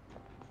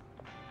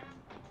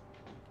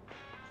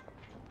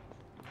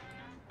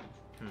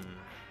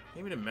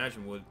 Can't even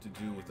imagine what to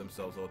do with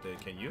themselves all day,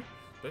 can you?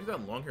 Especially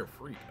that long-haired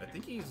freak. I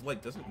think he's,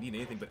 like, doesn't need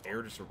anything but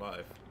air to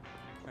survive.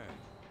 Hey.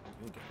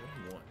 What do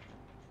you want?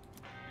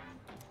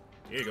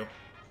 Here you go.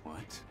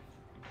 What?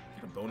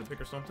 Get a bone to pick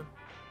or something?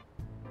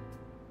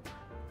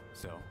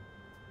 So,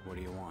 what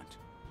do you want?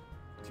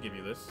 To give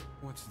you this.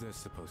 What's this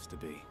supposed to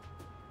be?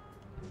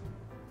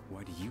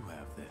 Why do you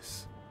have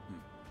this?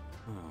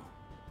 Oh,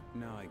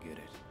 now I get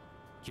it.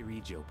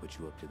 Kirijo put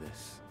you up to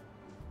this.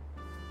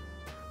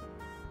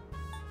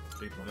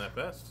 Big one that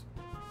fast.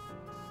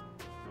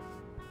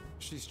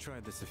 She's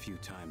tried this a few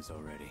times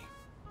already.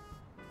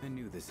 I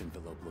knew this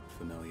envelope looked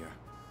familiar.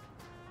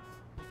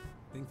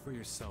 Think for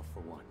yourself for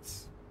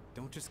once.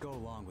 Don't just go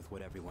along with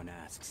what everyone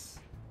asks.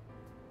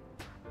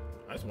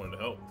 I just wanted to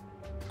help.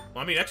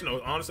 Well, I mean, actually,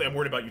 no, honestly, I'm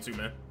worried about you too,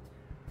 man.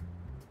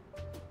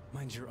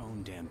 Mind your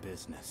own damn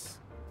business.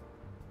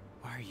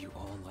 Why are you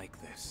all like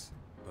this?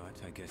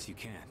 But I guess you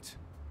can't.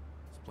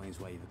 Explains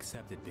why you've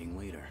accepted being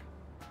leader.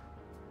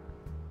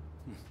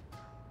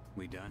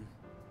 We done?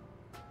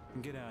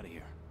 Get out of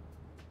here.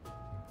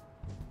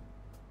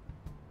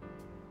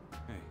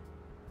 Hey.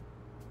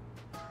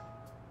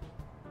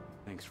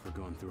 Thanks for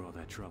going through all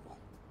that trouble.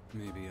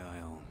 Maybe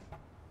I'll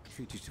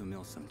treat you to a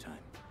meal sometime.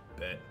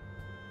 Bet.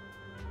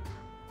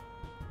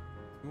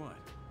 What?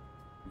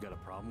 You got a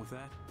problem with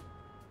that?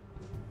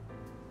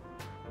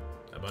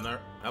 How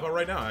about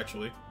right now,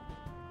 actually?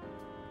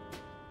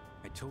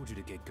 I told you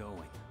to get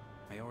going.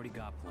 I already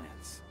got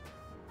plans.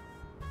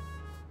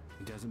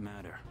 It doesn't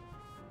matter.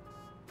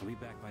 I'll be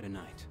back by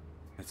tonight.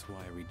 That's why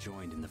I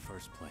rejoined in the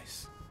first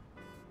place.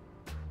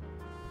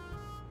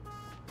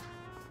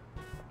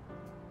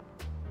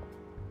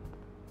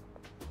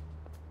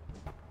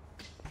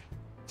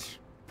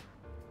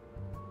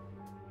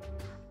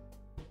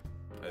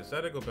 I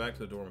decided to go back to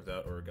the dorm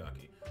without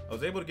Origaki. I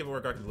was able to give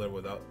Origaki the letter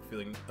without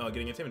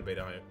getting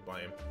intimidated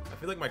by him. I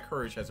feel like my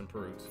courage has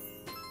improved.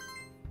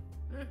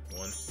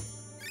 One.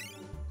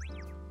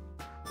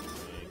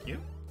 Thank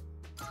you.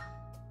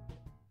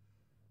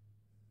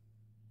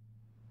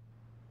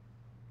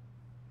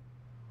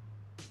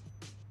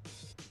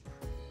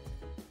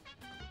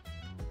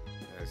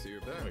 I see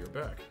you're back. Oh, you're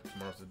back.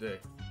 Tomorrow's the day.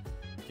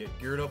 Get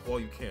geared up while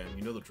you can.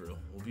 You know the drill.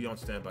 We'll be on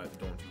standby at the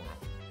dorm tomorrow.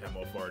 Yeah, I'm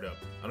all fired up.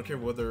 I don't care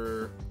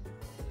where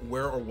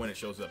or when it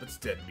shows up. It's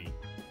dead meat.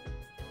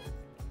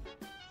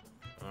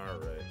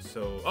 Alright,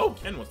 so... Oh,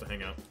 Ken wants to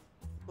hang out.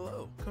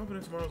 Hello.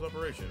 Confident in tomorrow's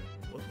operation.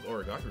 What's with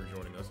Origaki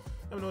joining us?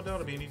 I have no doubt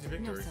it'll be an easy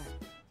victory. No, sir.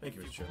 Thank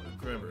you, Mr. Chairman.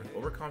 Remember,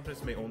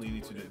 overconfidence may only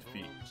lead to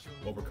defeat.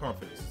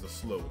 Overconfidence is a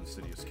slow in the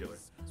city of Skiller.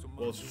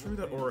 Well, it's true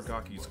that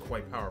Origaki is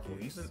quite powerful.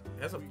 He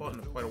hasn't fought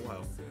in quite a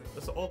while.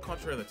 That's all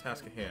contrary to the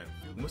task at hand.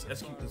 We must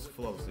execute this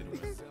flawlessly to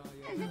win.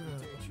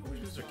 Don't you wish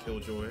Mr.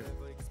 Killjoy?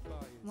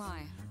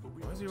 Why?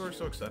 Why is he already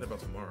so excited about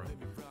tomorrow?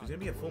 There's gonna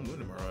be a full moon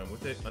tomorrow, and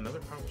with it, another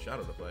powerful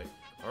shadow to play.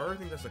 I already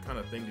think that's the kind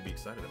of thing to be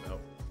excited about.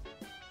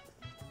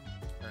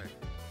 Hey.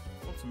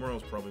 Well,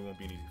 tomorrow's probably won't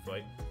be an easy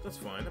fight. That's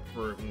fine. I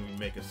prefer it when we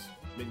make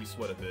me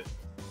sweat a bit.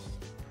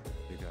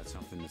 You got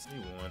something to say?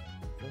 You won.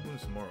 Full moon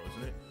is tomorrow,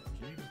 isn't it?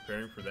 Should we be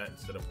preparing for that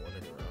instead of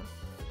wandering around?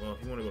 Well,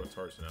 if you want to go to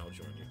Tarzan, I'll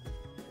join you.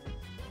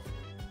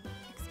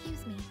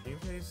 Excuse me.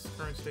 Gameplay's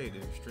current state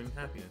is extreme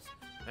happiness.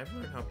 I've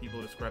learned how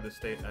people describe this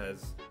state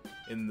as,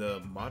 in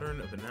the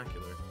modern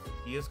vernacular,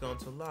 he has gone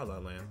to La La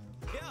Land.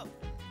 Yo!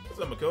 What's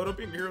up, Makoto?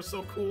 Being here is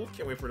so cool.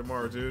 Can't wait for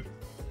tomorrow, dude.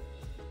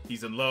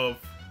 He's in love.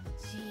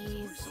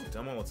 Jeez. He's so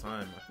dumb all the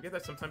time. I forget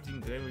that sometimes he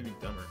can genuinely be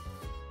dumber.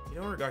 You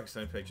know, Origaki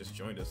Senpai just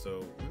joined us,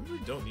 so we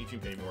really don't need you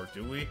anymore,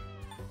 do we?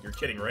 You're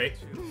kidding, right?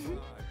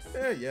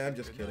 Yeah, I'm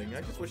just kidding.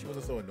 I just wish he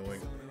wasn't so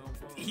annoying.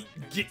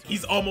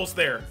 He's almost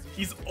there.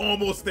 He's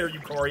almost there,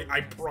 Yukari.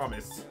 I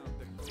promise.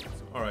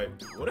 Alright,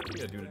 what are we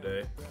gonna do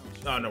today?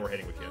 Oh, no, we're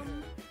heading with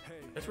Ken.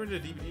 Let's rent a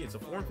DVD. It's a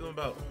foreign film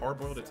about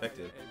hard-boiled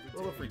detective. We're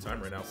a little free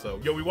time right now, so...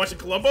 Yo, we watching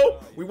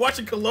Columbo? We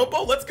watching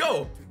Columbo? Let's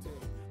go!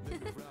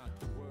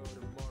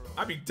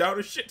 I'd be down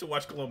as shit to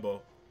watch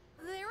Columbo.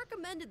 They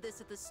recommended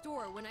this at the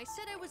store when I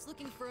said I was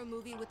looking for a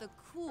movie with a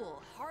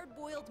cool,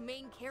 hard-boiled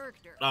main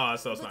character. Ah,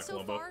 so it's But not so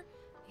Columbo. far,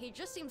 he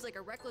just seems like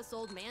a reckless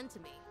old man to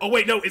me. Oh,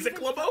 wait, no, is it Even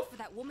Columbo? fought for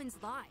that woman's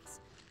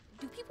lies.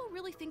 Do people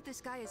really think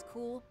this guy is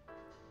cool?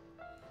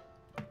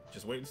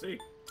 Just wait and see.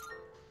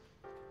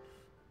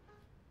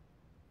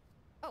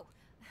 Oh,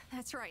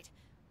 that's right.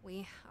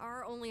 We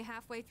are only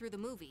halfway through the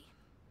movie.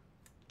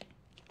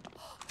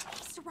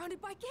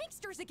 surrounded by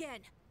gangsters again!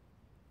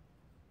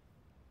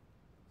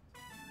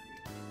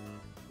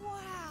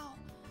 Wow!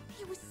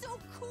 He was so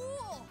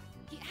cool!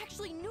 He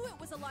actually knew it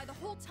was a lie the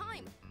whole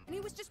time, and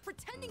he was just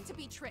pretending to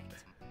be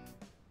tricked.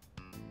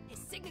 His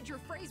signature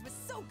phrase was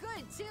so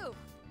good, too!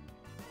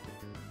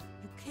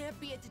 You can't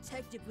be a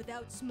detective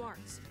without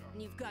smarts,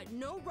 and you've got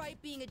no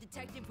right being a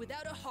detective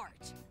without a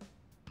heart.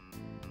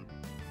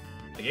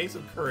 I gained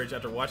some courage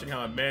after watching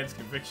how a man's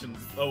conviction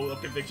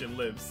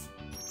lives.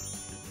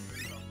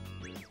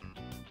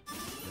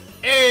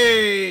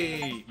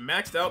 Hey!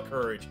 Maxed out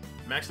courage.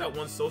 Maxed out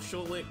one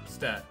social link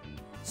stat.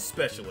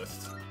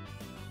 Specialist.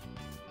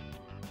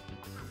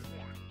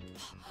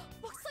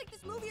 Looks like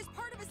this movie is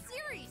part of a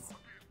series!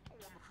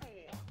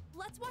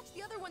 Let's watch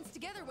the other ones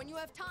together when you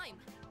have time.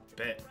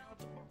 Bet.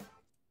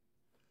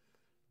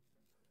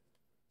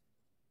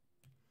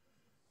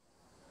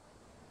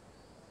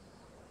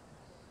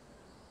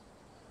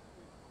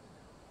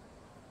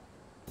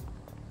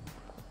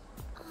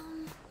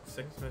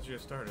 Second semester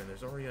just started, and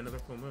there's already another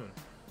full moon.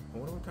 I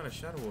wonder what kind of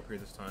shadow will appear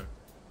this time.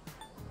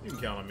 You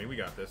can count on me, we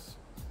got this.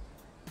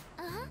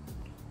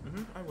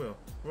 I will.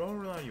 We'll all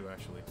rely on you,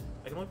 actually.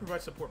 I can only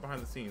provide support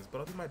behind the scenes, but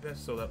I'll do my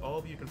best so that all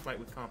of you can fight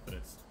with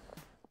confidence.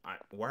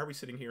 Why are we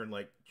sitting here and,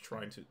 like,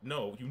 trying to...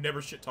 No, you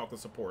never shit talk the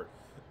support.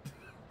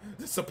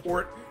 The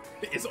support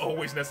is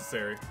always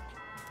necessary.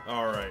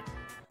 Alright.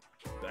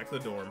 Back to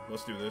the dorm.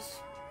 Let's do this.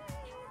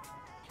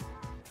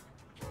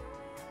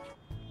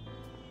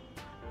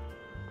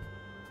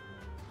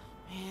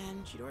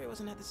 Man, Chidori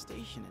wasn't at the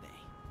station today.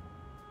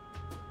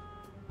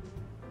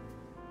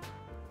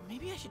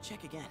 Maybe I should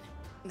check again.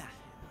 Nah,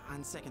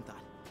 on second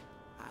thought,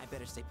 I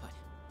better stay put.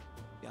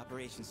 The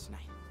operation's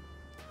tonight.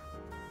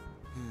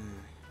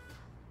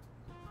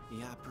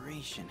 The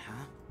operation,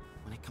 huh?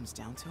 When it comes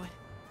down to it,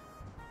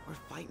 we're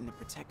fighting to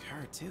protect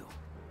her, too.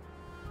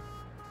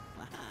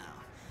 Wow.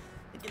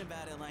 Thinking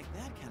about it like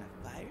that kind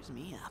of fires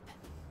me up.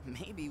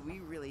 Maybe we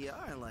really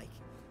are, like,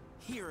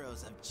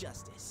 heroes of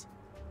justice.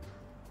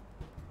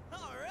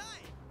 All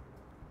right.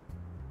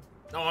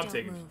 Oh, I'm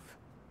taking. Move.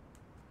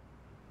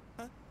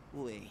 Huh?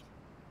 Wait.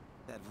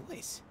 That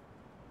voice.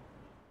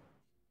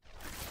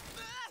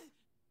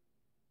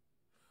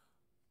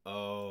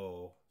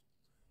 Oh.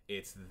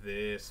 It's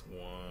this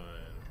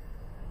one.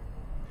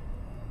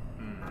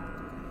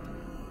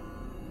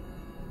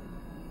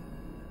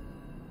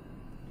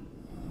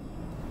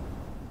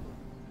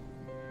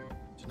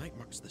 Tonight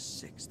marks the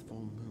 6th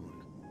full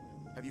moon.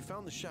 Have you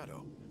found the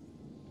shadow?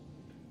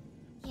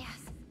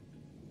 Yes.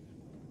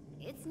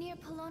 It's near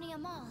Polonia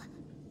Mall,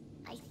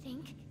 I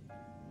think.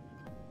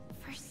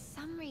 For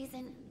some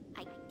reason,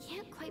 I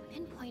can't quite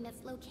pinpoint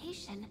its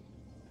location.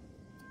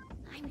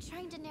 I'm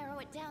trying to narrow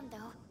it down,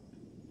 though.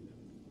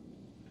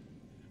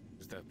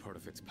 Is that part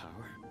of its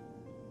power?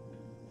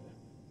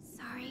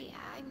 Sorry,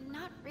 I'm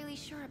not really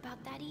sure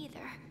about that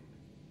either.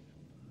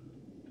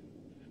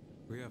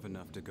 We have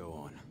enough to go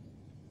on.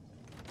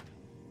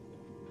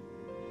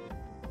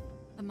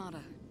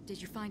 Amada,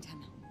 did you find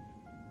him?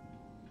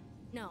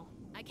 No,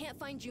 I can't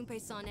find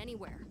Junpei-san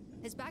anywhere.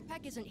 His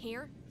backpack isn't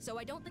here, so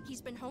I don't think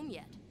he's been home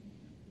yet.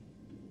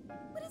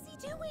 What is he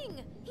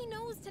doing? He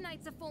knows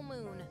tonight's a full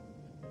moon.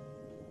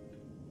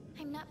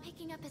 I'm not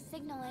picking up a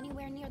signal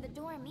anywhere near the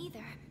dorm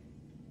either.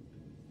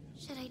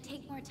 Should I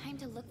take more time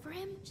to look for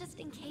him, just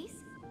in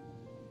case?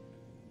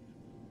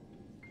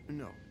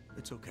 No,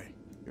 it's okay.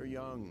 You're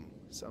young.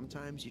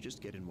 Sometimes you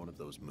just get in one of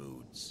those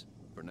moods.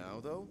 For now,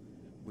 though,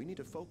 we need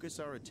to focus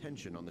our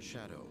attention on the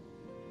shadow.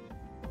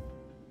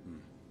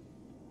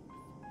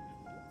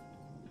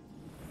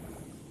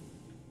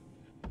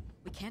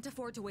 We can't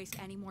afford to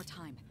waste any more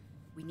time.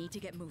 We need to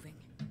get moving.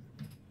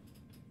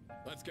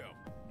 Let's go.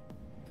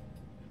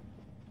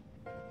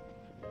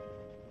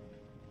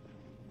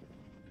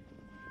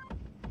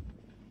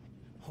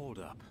 Hold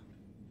up.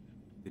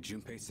 Did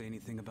Junpei say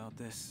anything about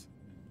this?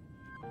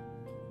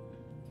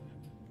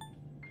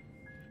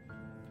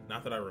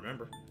 Not that I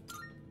remember.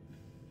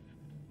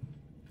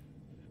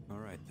 All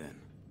right, then.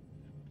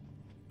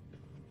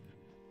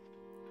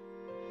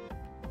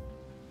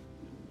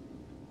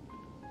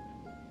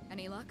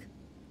 Any luck?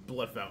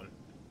 Blood fountain.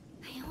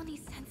 I only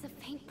sense a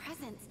faint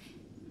presence.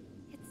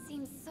 It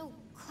seems so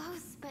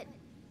close, but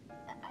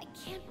I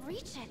can't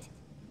reach it.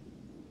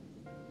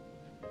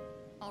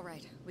 All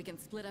right, we can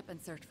split up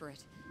and search for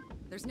it.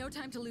 There's no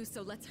time to lose,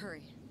 so let's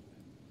hurry.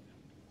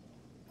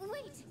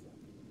 Wait!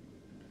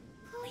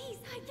 Please,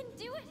 I can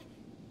do it!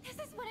 This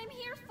is what I'm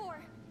here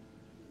for!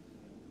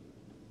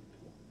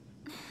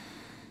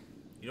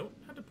 You don't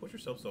have to push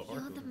yourself so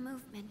hard. Feel the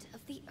movement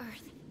of the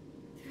earth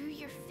through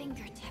your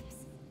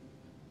fingertips.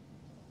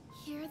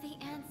 Hear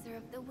the answer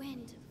of the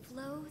wind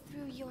flow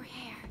through your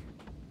hair.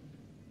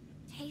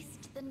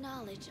 Taste the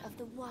knowledge of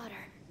the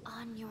water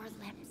on your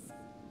lips.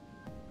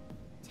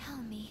 Tell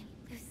me,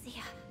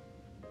 Lucia,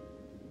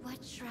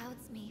 what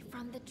shrouds me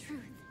from the truth?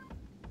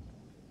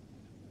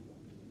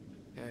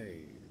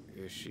 Hey,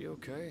 is she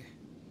okay?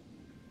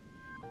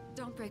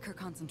 Don't break her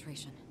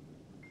concentration.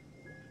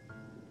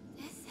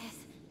 This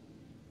is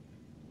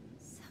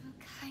some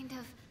kind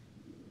of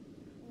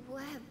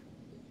web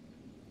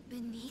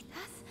Beneath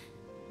us?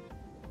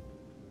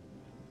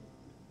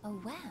 A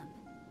web?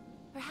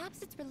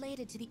 Perhaps it's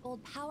related to the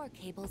old power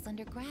cables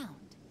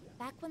underground.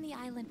 Back when the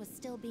island was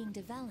still being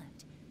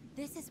developed,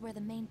 this is where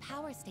the main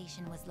power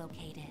station was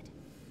located.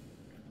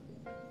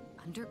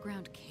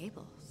 Underground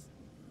cables?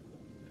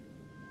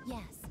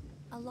 Yes,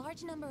 a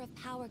large number of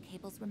power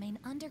cables remain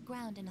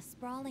underground in a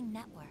sprawling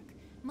network,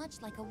 much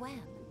like a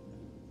web.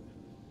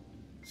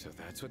 So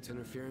that's what's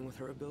interfering with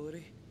her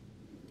ability?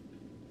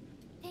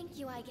 Thank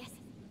you, I guess.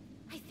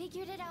 I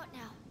figured it out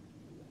now.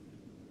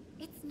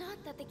 It's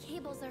not that the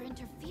cables are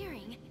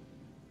interfering.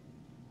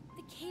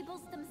 The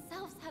cables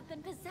themselves have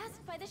been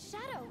possessed by the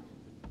shadow.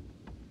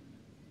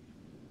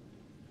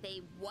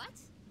 They what?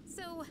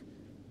 So,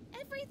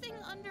 everything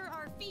under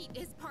our feet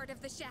is part of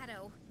the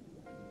shadow.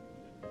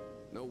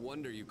 No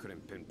wonder you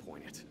couldn't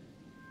pinpoint it.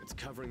 It's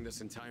covering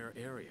this entire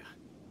area.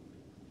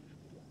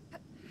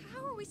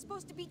 How are we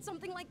supposed to beat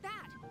something like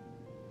that?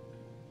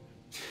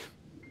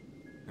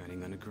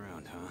 Hiding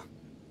underground, huh?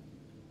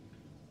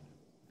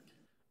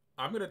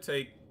 I'm gonna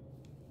take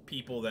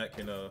people that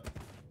can, Ow!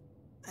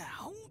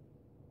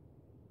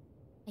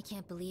 I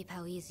can't believe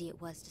how easy it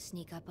was to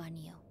sneak up on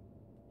you.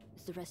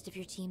 Is the rest of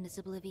your team this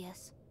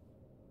oblivious?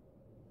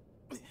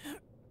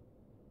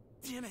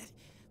 Damn it!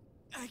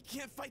 I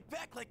can't fight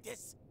back like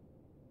this!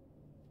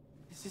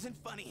 This isn't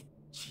funny,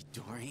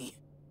 Chidori.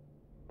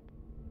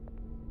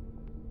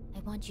 I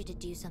want you to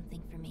do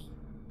something for me.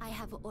 I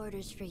have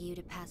orders for you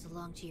to pass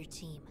along to your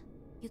team.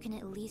 You can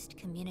at least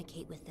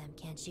communicate with them,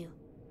 can't you?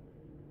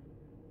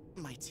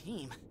 My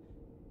team?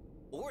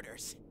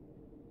 Orders?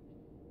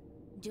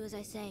 Do as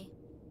I say,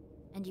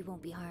 and you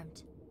won't be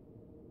harmed.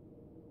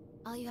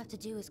 All you have to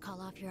do is call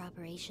off your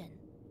operation.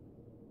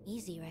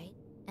 Easy, right?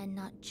 And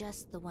not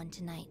just the one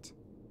tonight.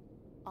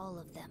 All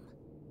of them.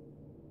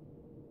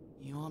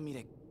 You want me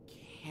to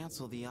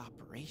cancel the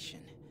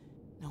operation?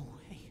 No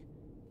way.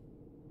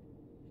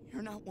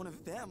 You're not one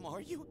of them,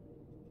 are you?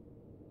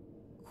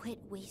 Quit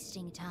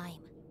wasting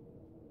time.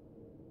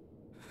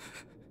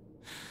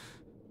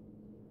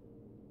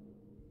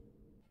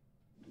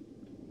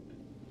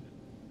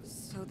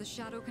 So the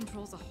shadow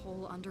controls a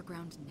whole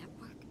underground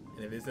network?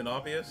 And if it isn't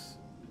obvious,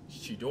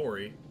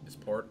 Chidori is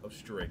part of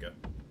Strega.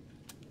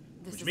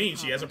 This Which is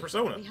means she has a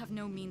persona. We have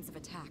no means of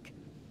attack.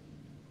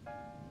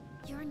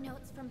 Your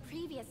notes from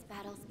previous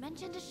battles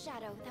mentioned a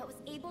shadow that was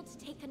able to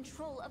take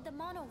control of the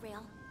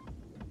monorail.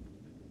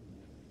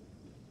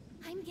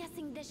 I'm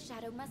guessing this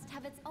shadow must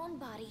have its own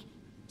body,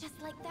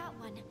 just like that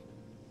one.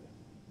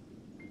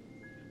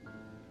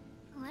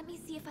 Let me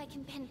see if I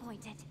can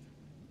pinpoint it.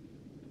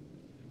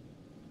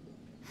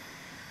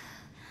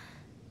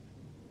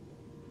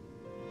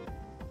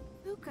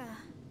 Fuka.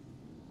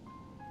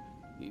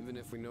 Even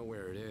if we know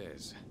where it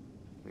is,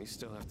 we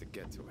still have to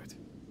get to it.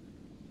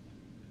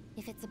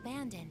 If it's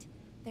abandoned,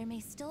 there may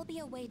still be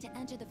a way to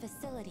enter the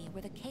facility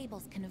where the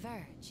cables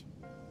converge.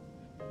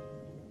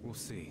 We'll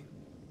see.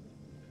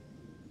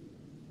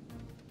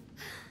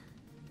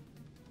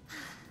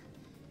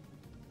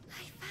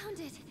 I found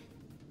it.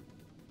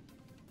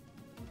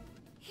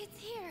 It's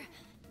here,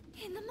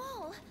 in the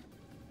mall.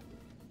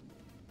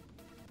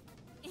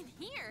 In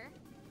here?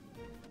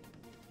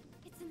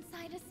 It's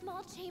inside a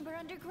small chamber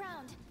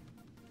underground.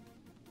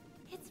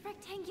 It's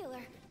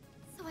rectangular,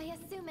 so I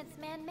assume it's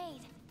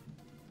man-made.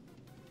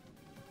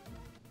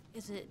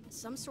 Is it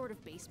some sort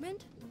of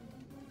basement?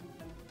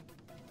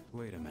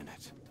 Wait a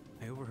minute.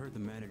 I overheard the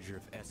manager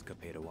of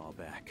Escapade a while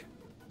back.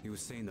 He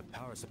was saying the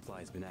power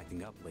supply's been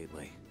acting up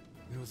lately.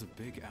 There was a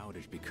big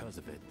outage because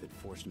of it that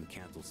forced him to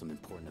cancel some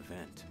important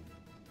event.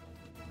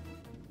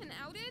 An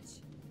outage?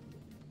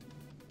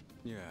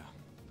 Yeah.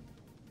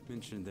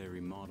 Mentioned they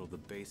remodeled the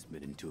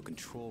basement into a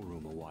control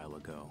room a while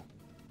ago.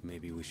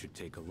 Maybe we should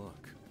take a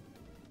look.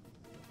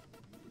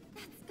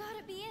 That's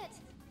gotta be it.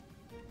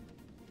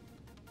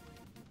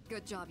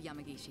 Good job,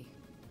 Yamagishi.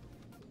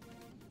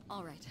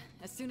 All right,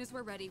 as soon as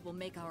we're ready, we'll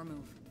make our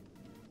move.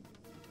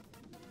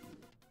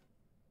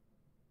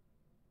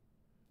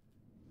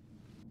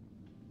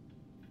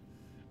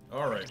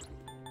 All right.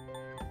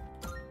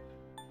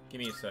 Give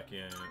me a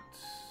second.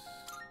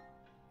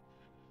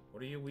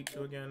 What are you weak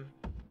to again?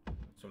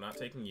 So I'm not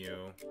taking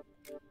you.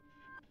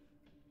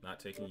 Not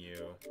taking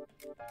you.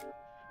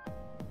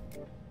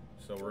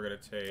 So we're gonna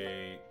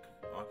take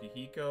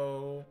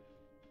Akihiko.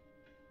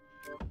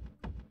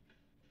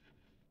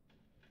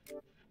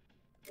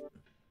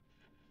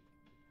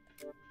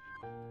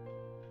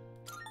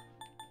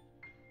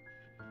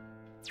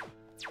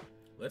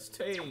 Let's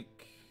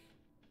take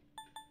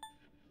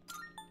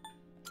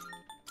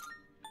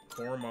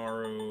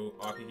Koromaru,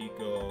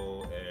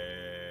 Akihiko,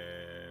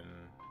 and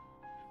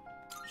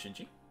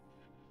Shinji.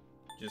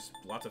 Just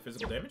lots of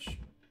physical damage.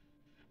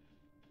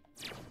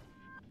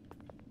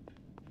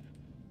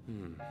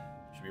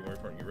 Should be more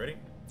important. You ready?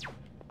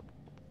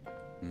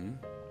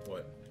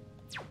 What?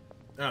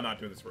 No, I'm not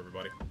doing this for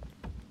everybody.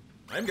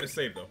 I'm gonna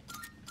save though.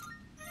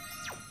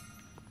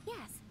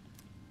 Yes.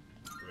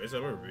 Raise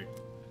up everybody.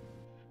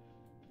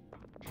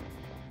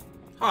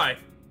 Hi.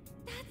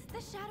 That's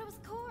the shadow's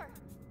core.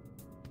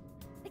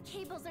 The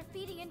cables are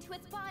feeding into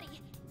its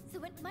body,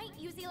 so it might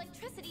use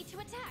electricity to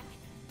attack.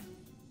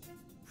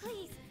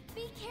 Please,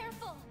 be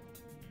careful.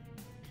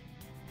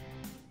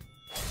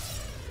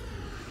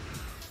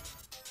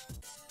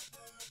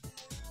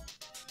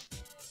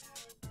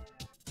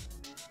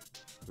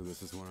 So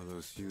this is one of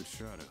those huge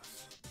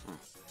shadows. Huh.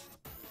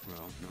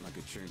 Well, not like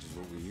it changes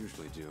what we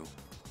usually do.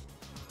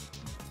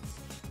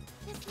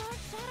 This large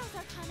shadows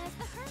arcana is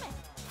the Hermit.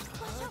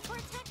 Watch out for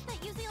attacks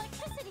that use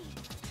electricity.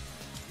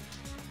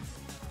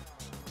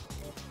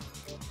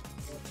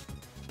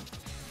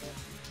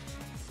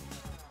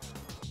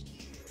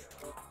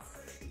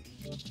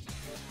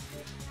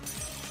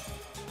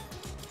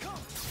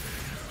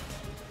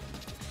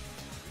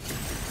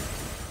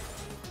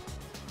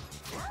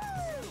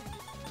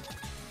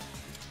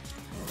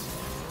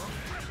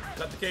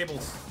 Cut the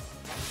cables.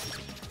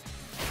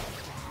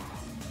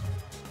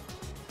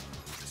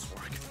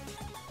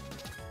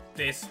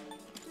 This.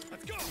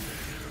 Let's go.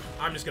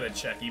 I'm just gonna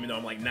check, even though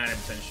I'm like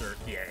 90% sure.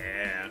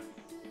 Yeah.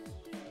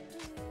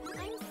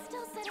 I'm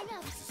still setting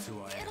up. This is who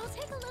I am. It'll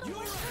take a little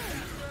more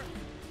time.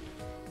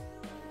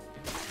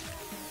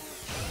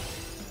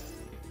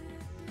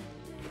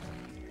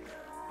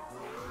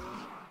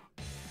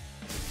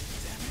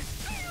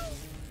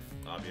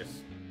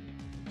 Obvious.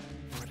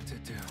 What to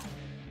do?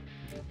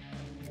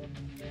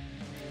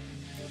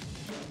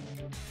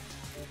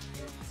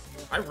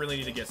 I really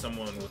need to get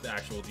someone with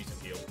actual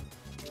decent heal.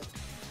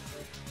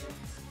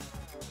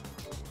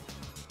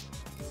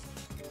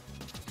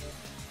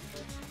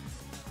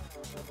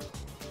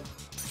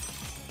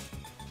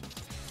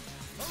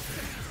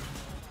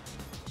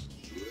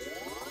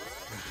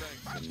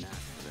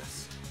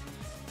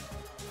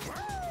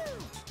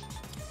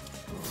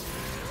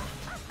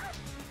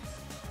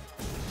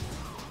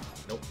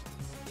 Nope.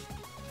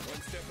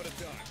 One step at a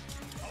time.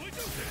 How we do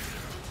this?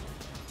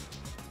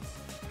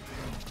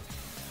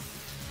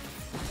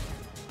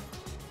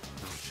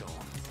 I'll show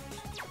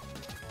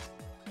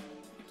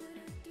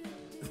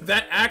 'em.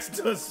 That axe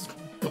does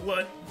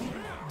blood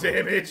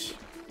damage.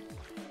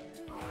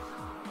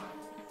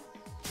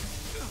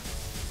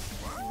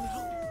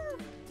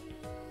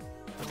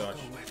 Dodge.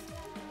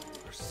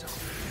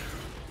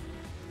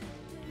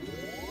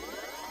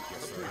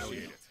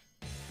 Appreciate it.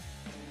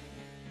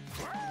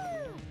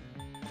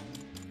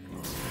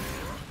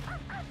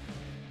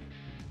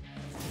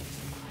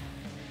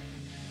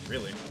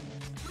 Really?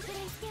 Should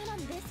I scan on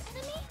this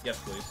enemy? Yes,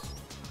 please.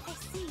 I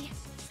see.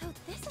 So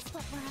this is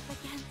what we're up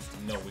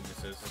against. No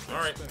weaknesses.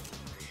 Alright.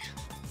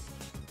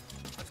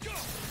 Let's go.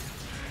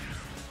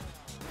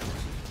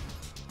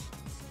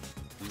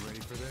 You ready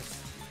for this?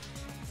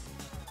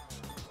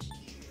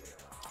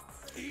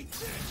 Eat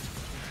this.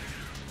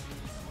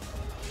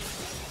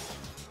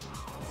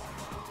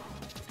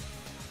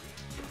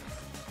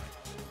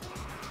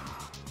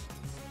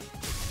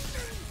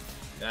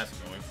 That's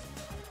annoying.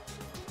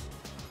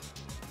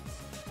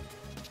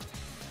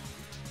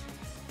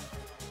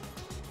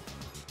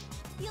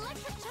 The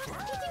electric charge is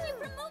keeping you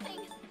from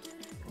moving.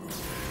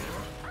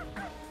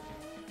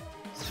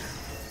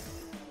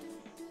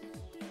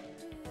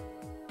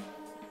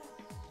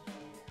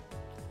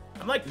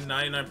 I'm like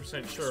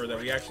 99% sure that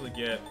we actually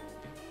get...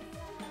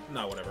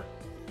 No, whatever.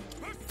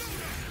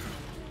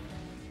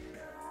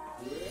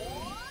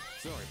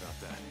 Sorry about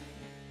that.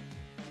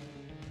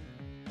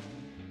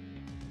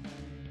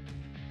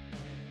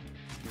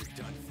 You're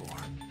done for.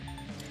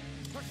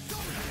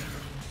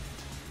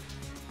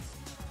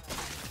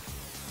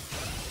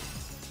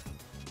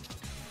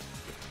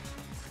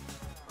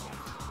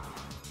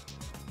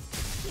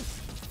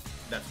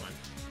 That's fine.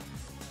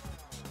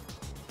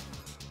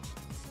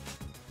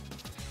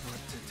 What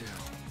to do?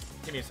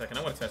 Give me a second.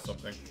 I want to test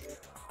something.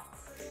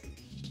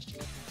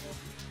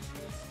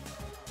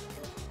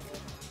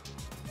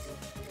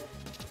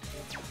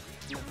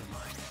 Never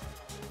mind.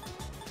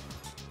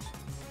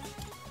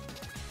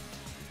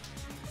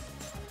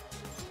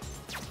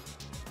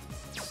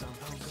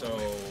 So,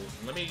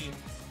 let me...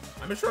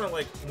 I'm just trying to,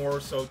 like,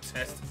 more so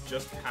test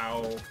just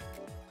how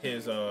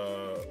his,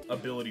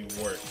 ability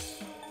works.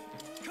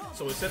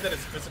 So it said that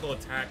his physical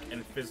attack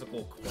and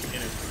physical and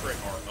his crit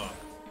are up.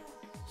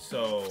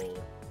 So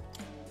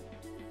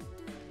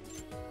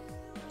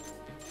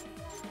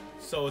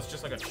it's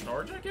just like a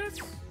charge, I guess?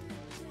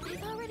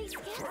 I've already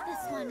scanned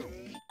this one.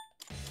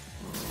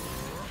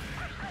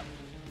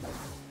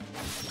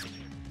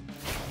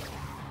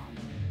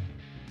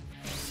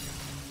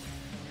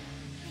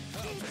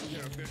 I'll take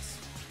care of this.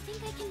 I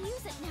think I can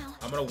use it now.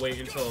 I'm gonna wait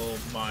until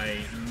my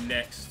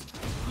next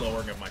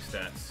lowering of my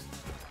stats.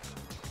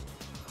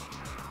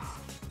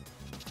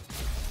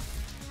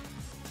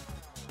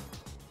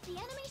 The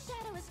enemy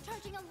shadow is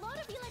charging a lot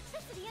of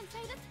electricity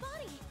inside its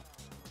body.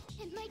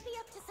 It might be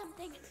up to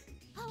something.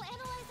 I'll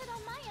analyze it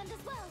on my end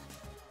as well.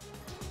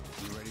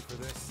 You ready for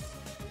this?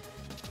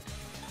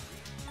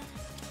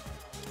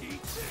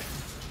 Eat this.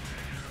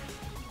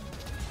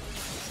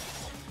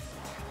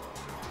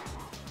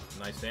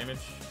 Nice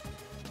damage.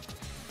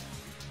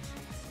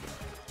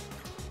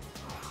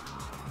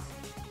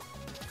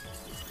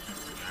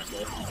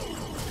 Asshole.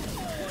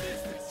 What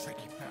is this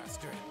tricky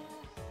bastard?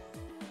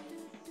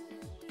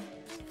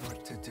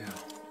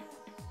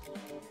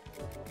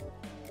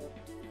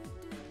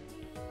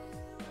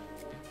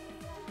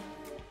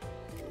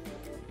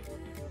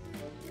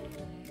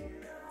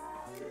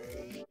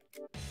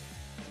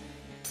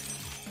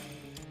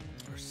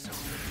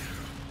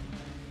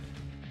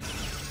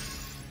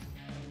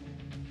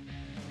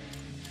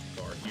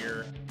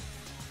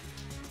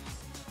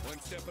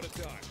 step at a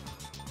time.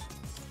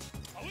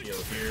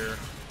 Heal here.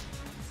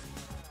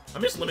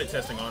 I'm just limit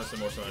testing, honestly,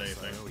 more so than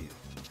anything.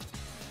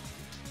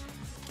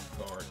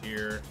 Guard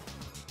here.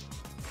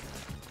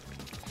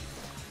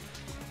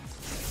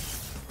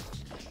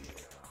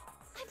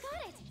 I've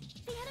got it!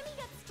 The enemy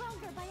gets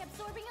stronger by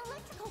absorbing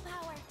electrical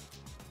power.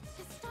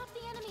 To stop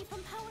the enemy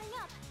from powering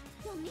up,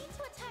 you'll need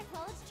to attack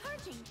while it's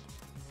charging.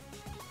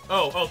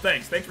 Oh,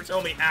 thanks. Thanks for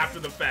telling me after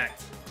the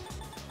fact.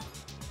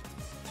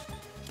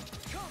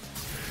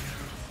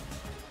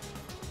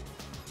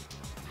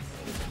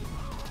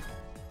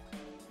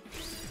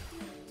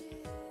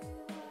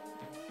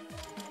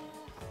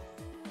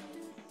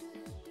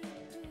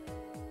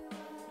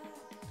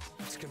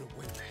 It's gonna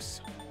win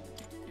this.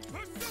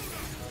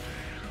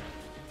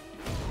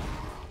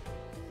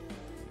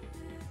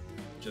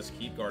 Just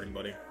keep guarding,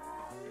 buddy.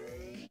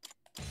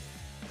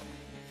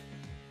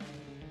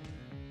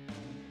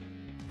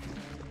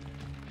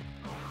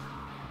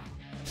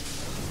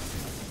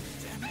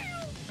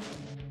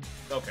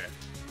 Okay.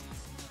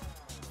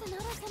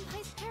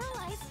 Sanada-senpai's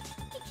paralyzed.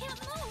 He can't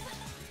move.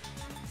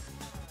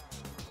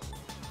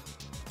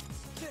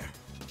 There.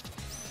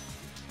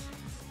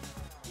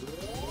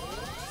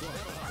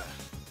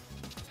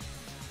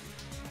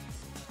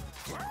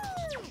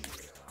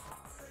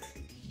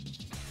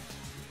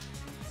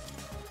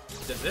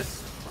 Does this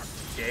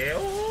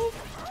scale?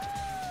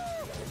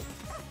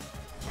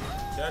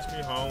 Catch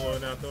me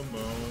hollowing at the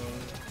moon.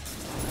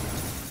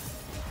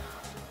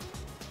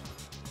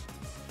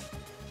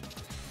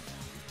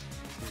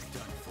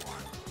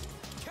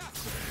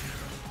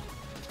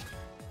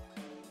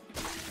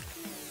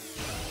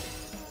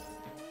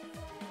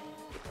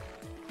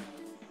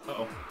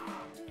 Uh-oh.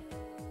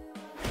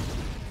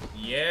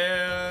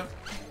 Yeah.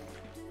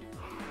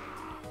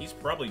 He's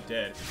probably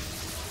dead.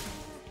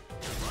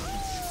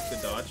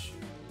 Good dodge.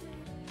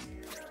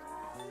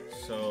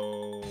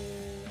 So...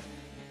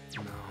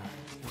 No,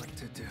 what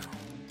to do?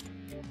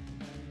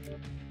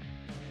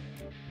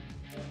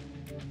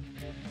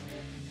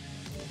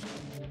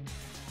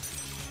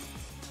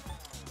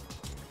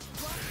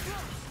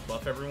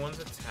 Buff everyone's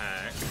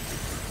attack.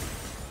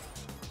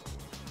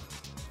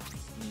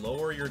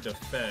 Lower your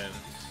defense.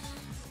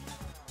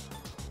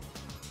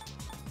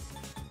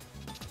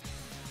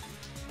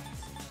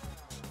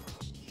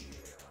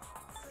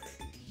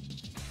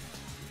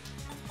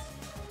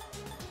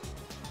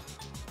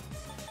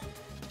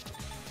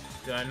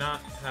 Did I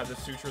not have the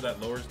suture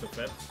that lowers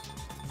defense?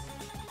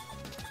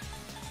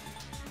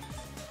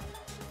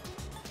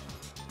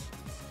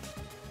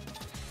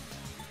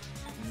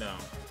 No.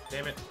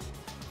 Damn it.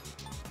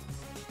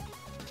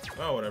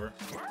 Oh, whatever.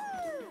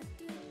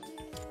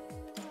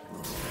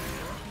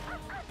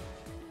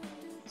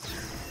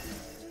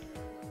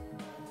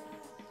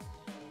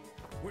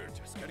 We're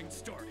just getting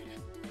started.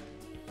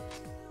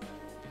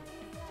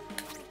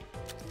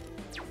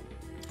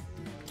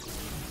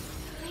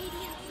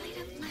 Radiant light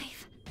of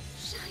life,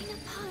 shine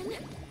upon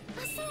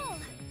us all.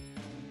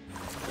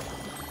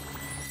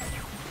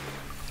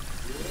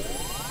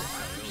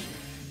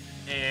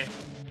 Eh.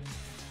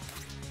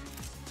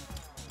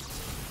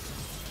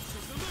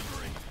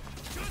 Delivering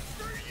just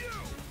for you.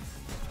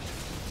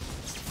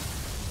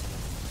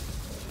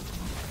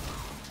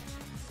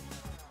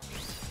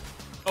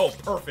 Oh,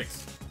 perfect.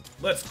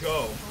 Let's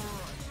go.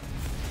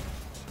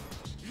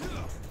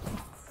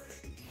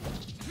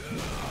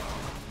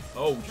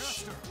 Oh,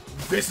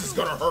 this is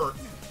gonna hurt.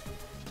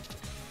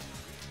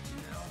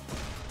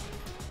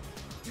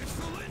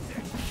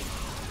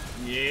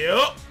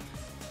 Yep.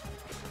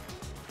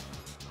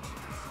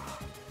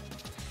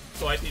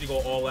 So I just need to go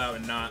all out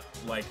and not,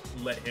 like,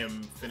 let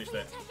him finish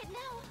that. Attack it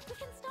now. We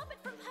can stop it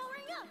from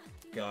powering up.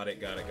 Got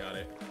it, got it, got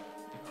it.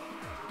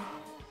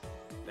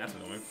 That's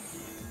annoying.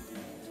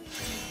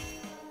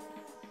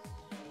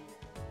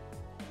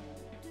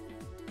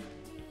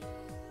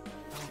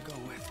 I'll go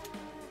with.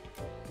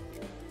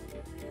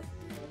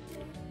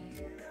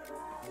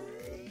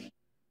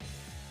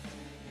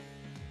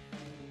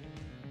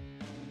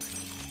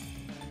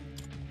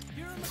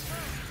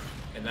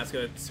 And that's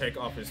gonna take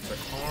off his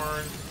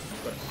Takarn,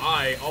 but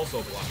I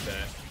also block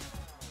that.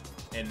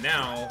 And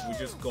now we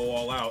just go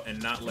all out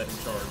and not let him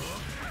charge.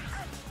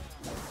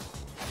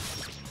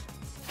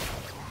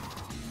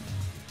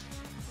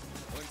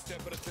 One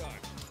step at a time.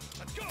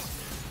 Let's go.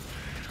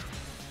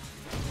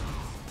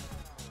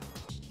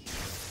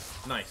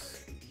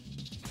 Nice.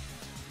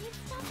 You've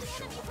stopped the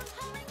enemy from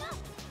powering up.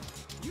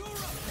 You're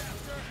up,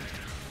 Caster.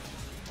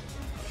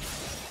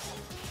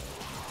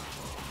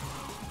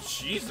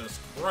 Jesus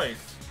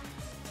Christ.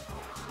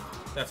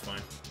 That's fine.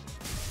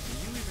 Can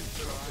you even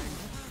try?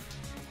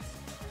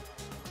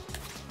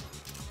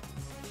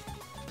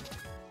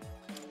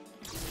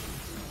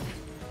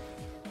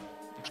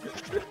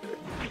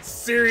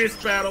 Serious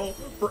battle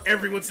for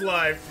everyone's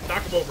life.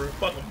 Knock him over.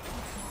 Fuck him.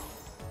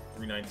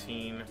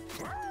 319.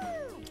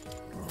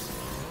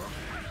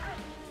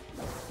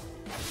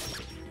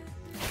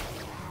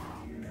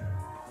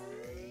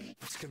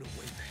 It's gonna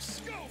win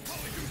this. Go,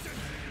 Polygon!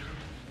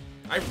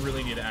 I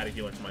really need to add a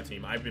healer to my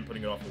team. I've been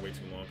putting it off for way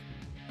too long.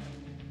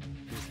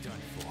 You're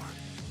done for.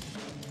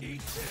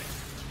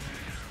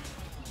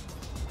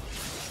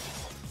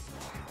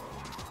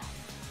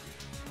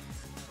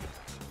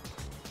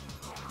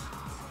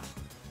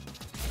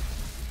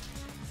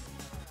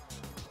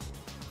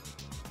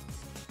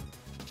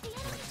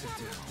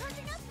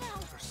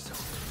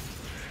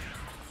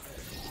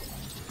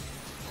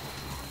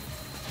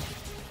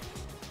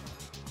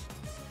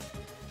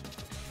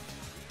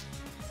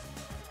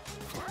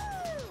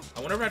 I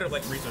wonder if I had to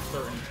like reach a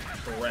certain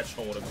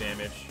threshold of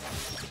damage.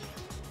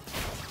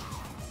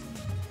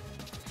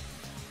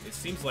 It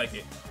seems like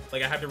it.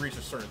 Like I have to reach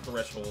a certain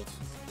threshold.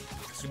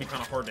 It's gonna be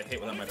kind of hard to hit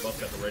without my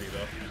buffs at the ready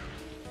though.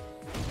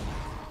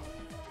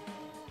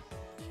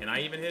 Can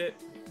I even hit it?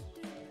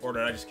 Or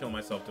did I just kill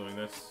myself doing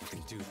this? I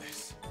can do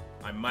this.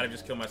 I might have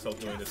just killed myself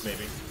doing this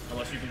maybe.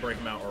 Unless you can break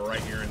him out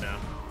right here and now.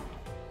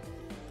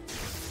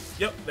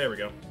 Yep, there we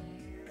go.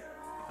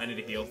 I need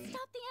to heal.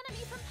 Stop the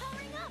enemy from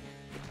powering up.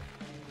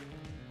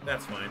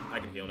 That's fine. I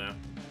can heal now. I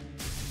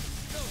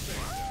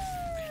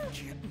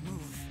can't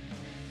move.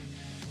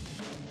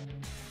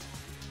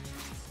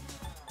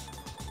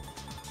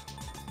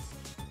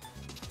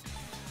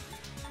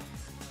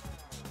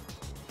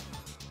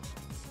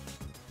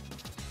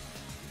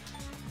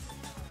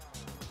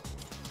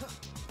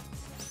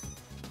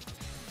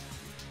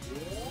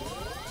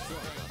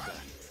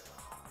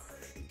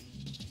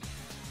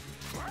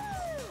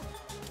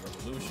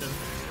 Revolution.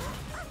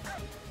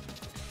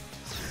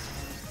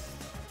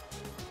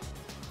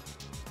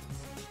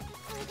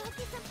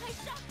 Aragaki-senpai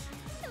shot.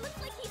 It looks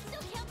like he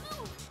still can't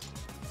move.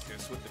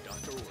 Just what the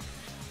doctor ordered.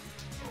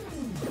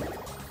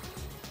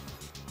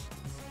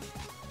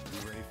 You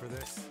ready for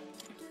this?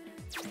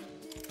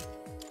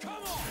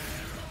 Come on!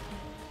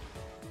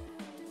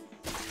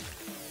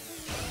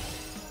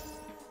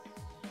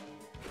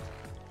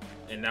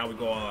 And now we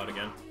go all out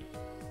again.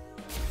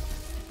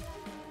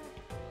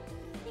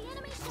 The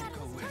enemy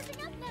shadow is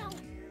charging up now.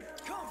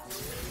 Come!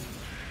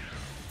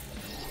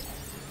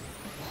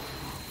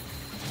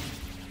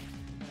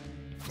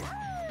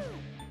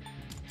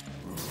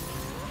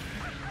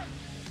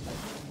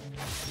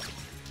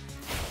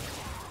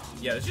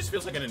 Yeah, this just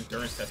feels like an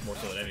endurance test more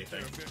so than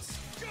anything.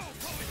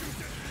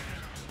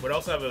 But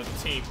also have a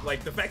team.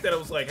 Like, the fact that it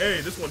was like, hey,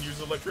 this one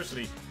uses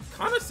electricity,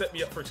 kind of set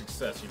me up for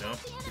success, you know?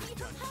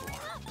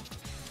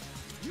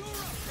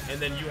 And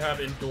then you have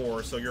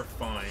Endure, so you're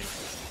fine.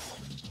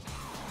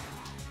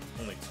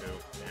 Only 2.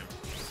 Damn.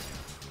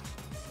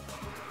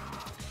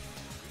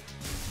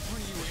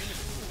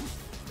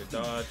 Good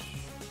dodge.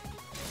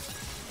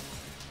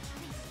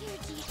 Here,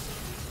 G. I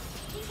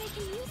think I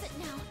can use it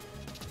now.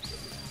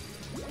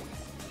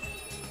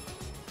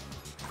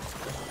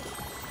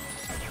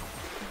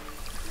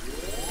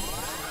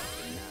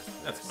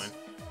 That's fine.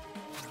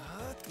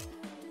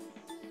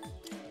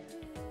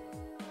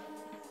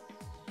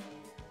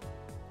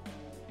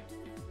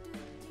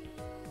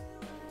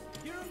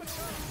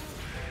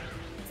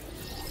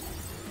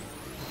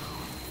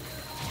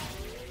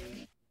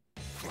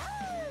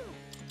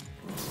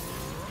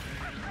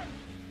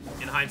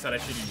 In hindsight, I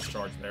should use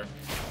charge there.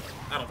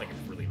 I don't think it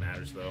really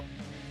matters, though.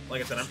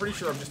 Like I said, I'm pretty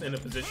sure I'm just in a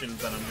position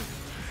that I'm just...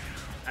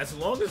 As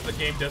long as the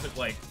game doesn't,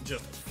 like,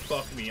 just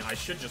fuck me, I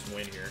should just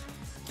win here.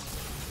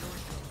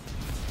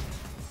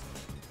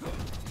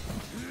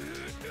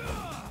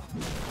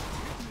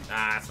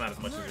 Ah, it's not as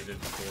much as it did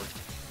before.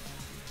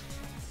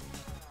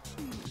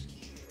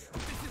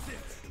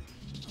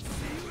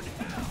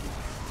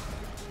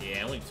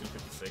 Yeah, only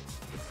 256.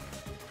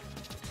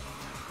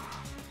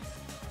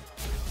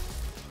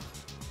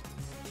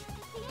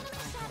 The enemy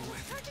shadow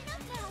is charging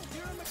up now.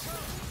 Here in the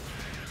car.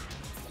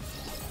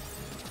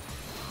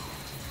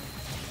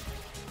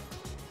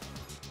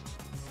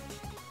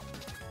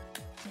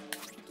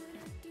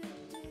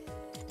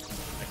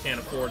 I can't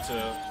afford to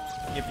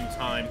give you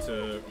time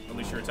to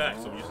unleash your attack,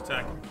 so we just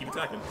attack. Keep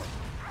attacking.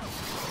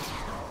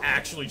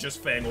 Actually,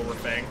 just Fang over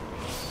Fang.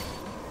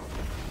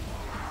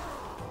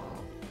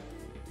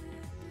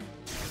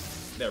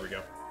 There we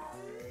go.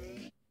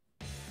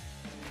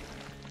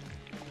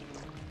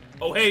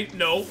 Oh, hey,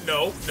 no,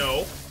 no,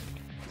 no.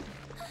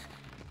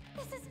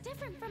 This is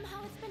different from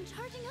how it's been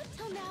charging up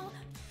till now.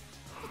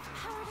 It's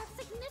powered up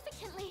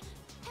significantly.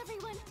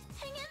 Everyone,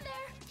 hang in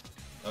there.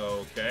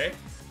 Okay.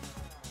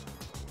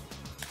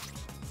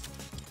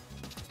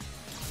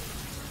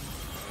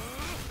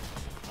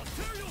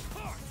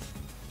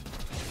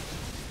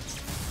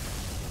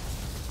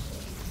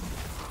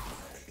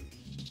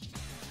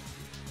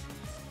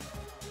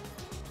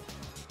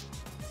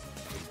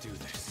 Do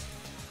this.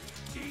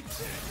 Eat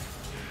this.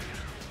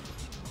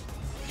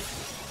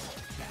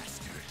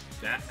 Bastard.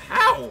 That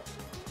how?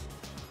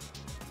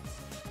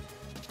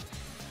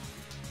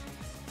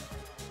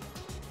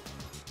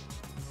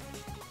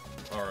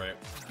 All right.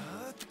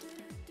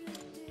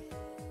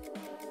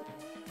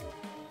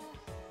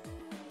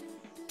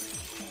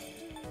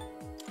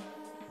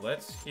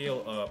 Let's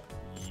heal up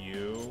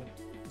you.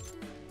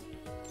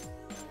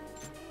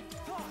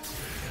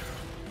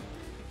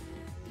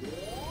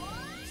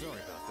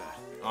 Sorry about that.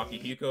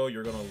 Akihiko,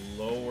 you're gonna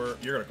lower.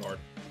 You're gonna guard.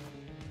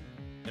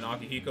 And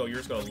Akihiko, you're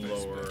just gonna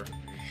lower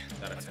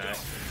that attack.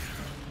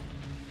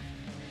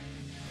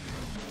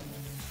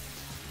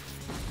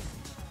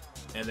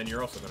 And then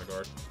you're also gonna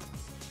guard.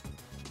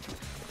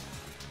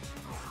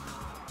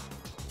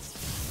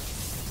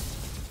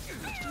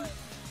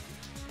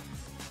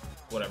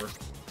 Whatever.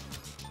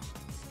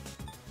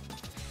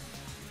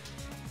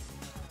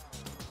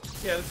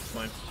 Yeah, this is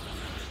fine.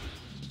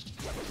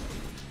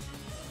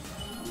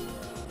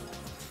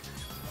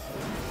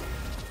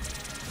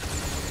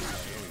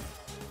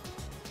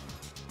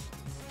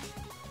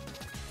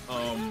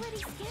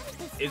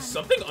 Is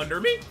something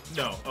under me?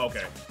 No.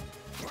 Okay.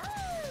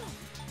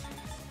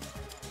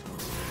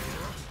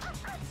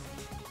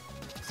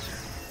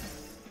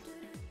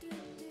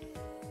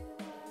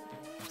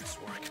 This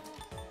work.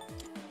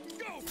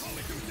 Go,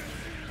 Polygoose!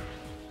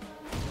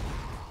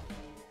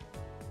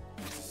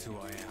 This is who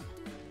I am.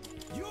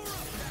 You're up,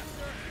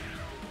 Master!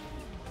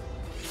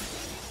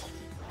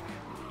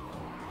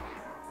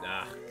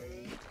 Nah.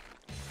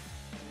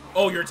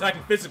 Oh, you're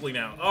attacking physically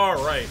now.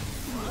 All right.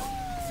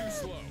 Too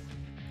slow.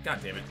 God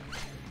damn it.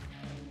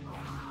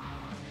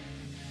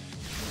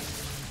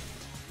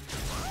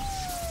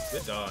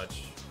 Good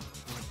dodge.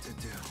 What to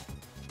do?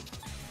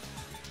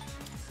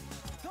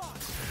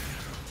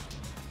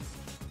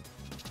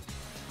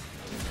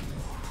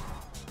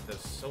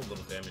 Does so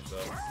little damage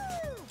though.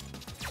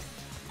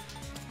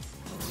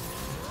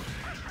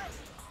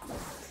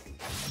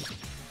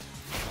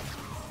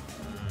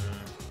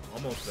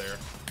 Almost there.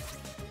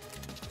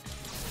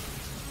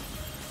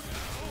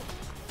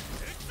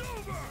 It's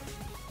over!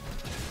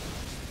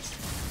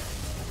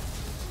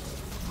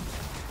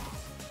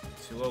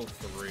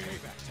 203.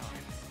 Payback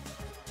time.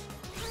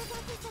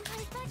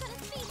 Senpai's back on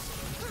his feet.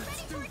 We're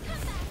ready for a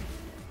comeback.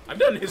 I've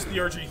done his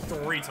Theurgy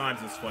 3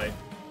 times this fight.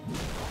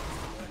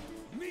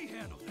 Let me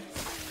handle this.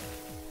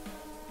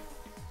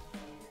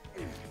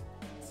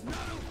 It's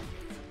not over.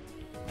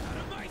 Out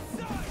of my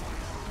sight!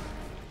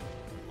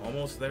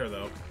 Almost there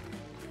though.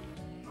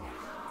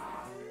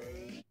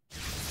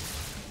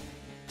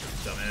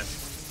 Dumbass.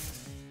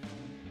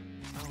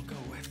 I'll go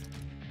with.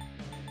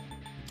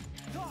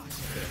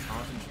 Okay,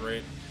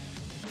 concentrate.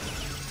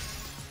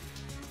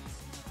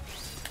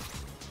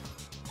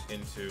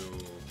 Into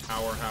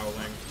power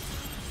howling.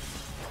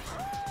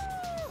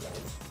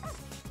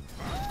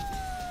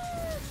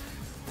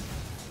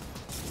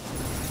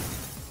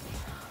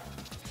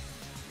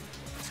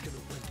 It's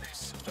gonna win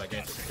this.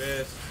 Gigantic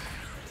fist.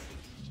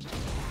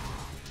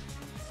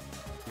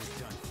 You're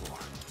done for.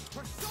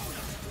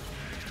 Persona!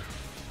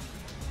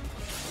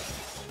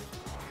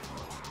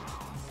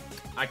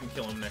 I can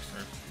kill him next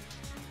turn.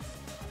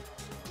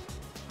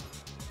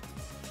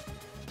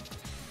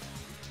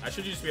 I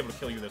should just be able to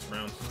kill you this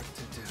round. What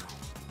to do?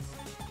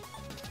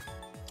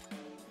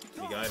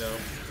 Migaido.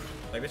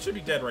 Like, that should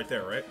be dead right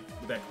there, right?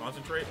 With that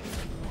concentrate?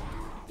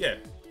 Yeah.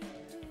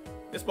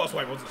 This boss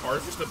fight wasn't hard,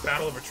 it's just a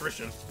battle of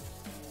attrition.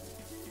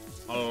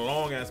 A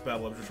long-ass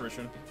battle of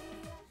attrition.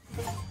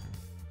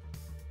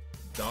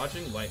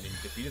 Dodging lightning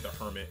defeated the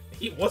hermit.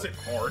 He wasn't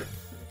hard.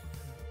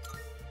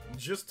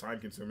 Just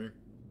time-consuming.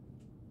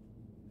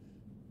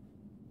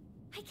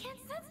 I can't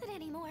sense it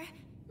anymore.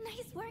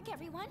 Nice work,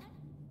 everyone.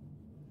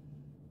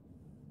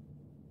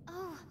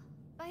 Oh,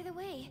 by the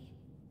way,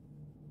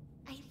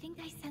 I think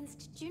I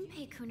sensed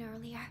Junpei-kun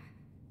earlier.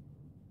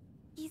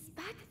 He's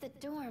back at the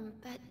dorm,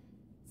 but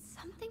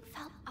something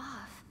felt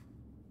off.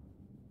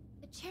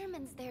 The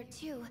chairman's there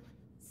too,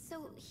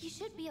 so he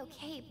should be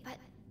okay, but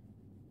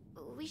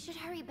we should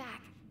hurry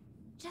back,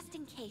 just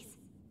in case.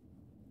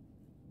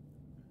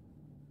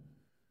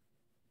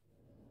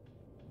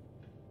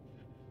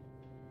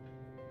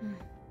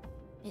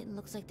 It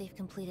looks like they've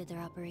completed their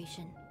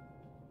operation.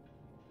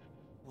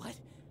 What?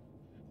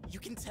 You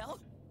can tell?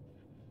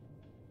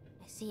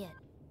 I see it.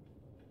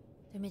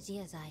 Through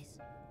Medea's eyes.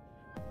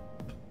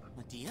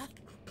 Medea?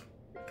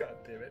 God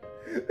damn it.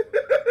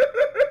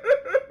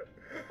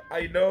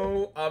 I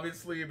know,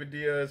 obviously,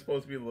 Medea is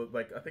supposed to be,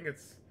 like, I think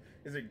it's...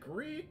 Is it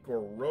Greek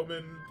or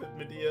Roman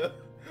Medea?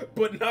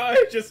 But now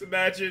I just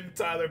imagine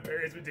Tyler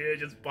Perry's Medea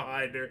just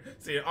behind her.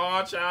 Seeing,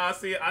 oh, child,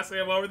 I see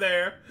him over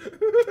there.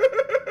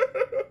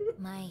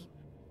 My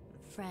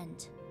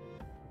friend.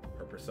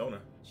 Her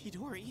persona.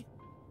 Chidori?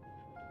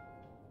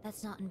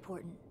 That's not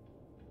important.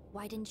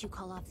 Why didn't you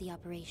call off the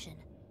operation?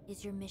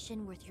 Is your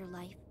mission worth your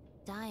life?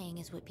 Dying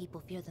is what people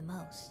fear the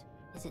most,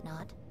 is it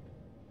not?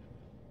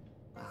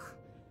 Ugh.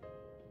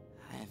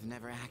 I've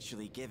never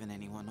actually given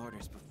anyone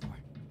orders before.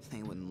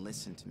 They wouldn't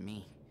listen to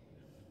me.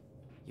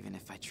 Even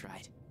if I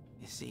tried.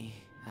 You see,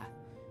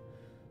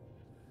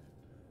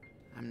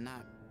 I'm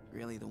not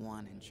really the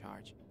one in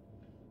charge.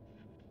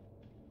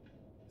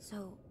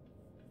 So,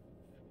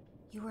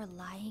 you were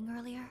lying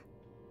earlier?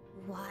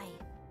 Why?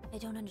 I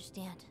don't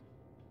understand.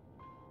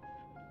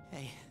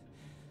 Hey,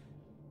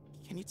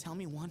 can you tell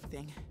me one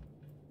thing?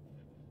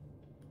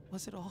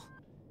 Was it all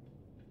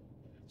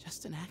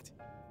just an act?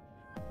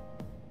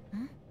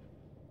 Hmm?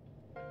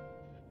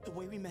 The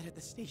way we met at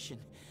the station,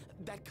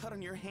 that cut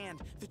on your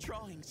hand, the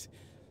drawings.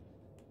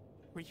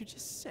 Were you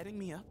just setting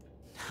me up?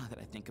 Now that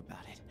I think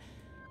about it,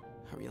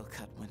 a real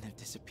cut wouldn't have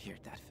disappeared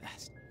that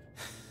fast.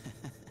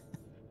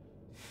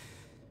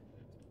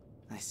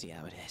 I see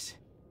how it is.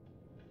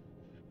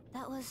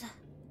 That was...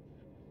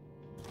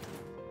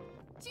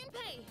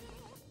 Junpei!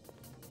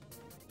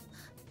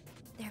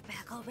 They're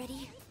back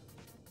already?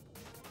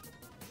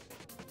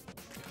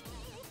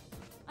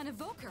 An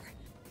evoker?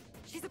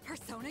 She's a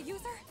persona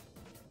user?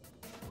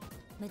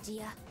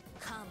 Medea,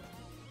 come.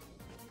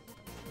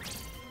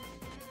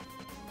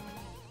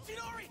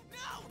 Chidori,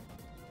 no!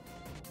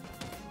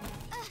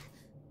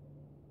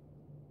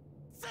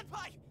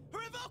 Senpai,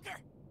 her evoker!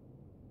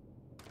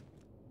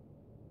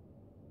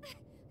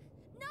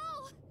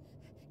 No!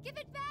 Give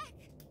it back!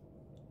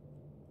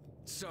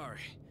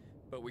 Sorry,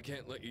 but we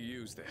can't let you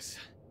use this.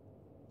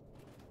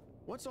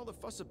 What's all the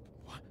fuss about?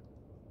 What?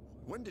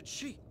 When did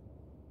she?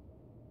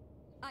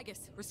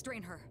 Aegis,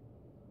 restrain her.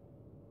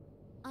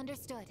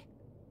 Understood.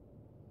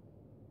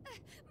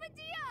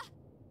 Medea!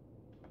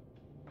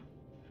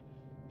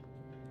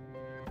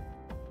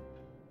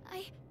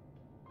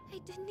 I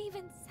didn't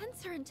even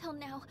sense her until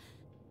now.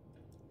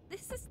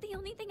 This is the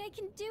only thing I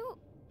can do,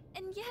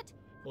 and yet...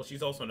 Well,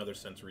 she's also another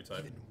sensory type.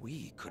 Even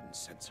we couldn't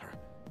sense her.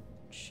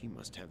 She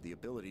must have the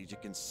ability to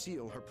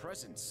conceal her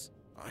presence.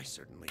 I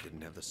certainly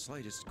didn't have the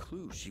slightest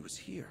clue she was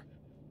here.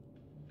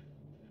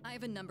 I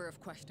have a number of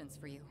questions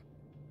for you.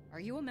 Are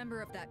you a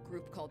member of that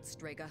group called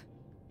Strega?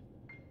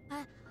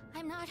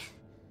 I'm not...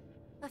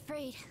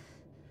 afraid...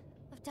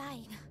 of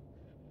dying.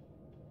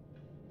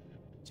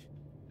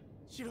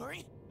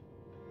 Chidori?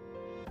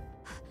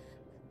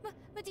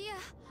 Medea,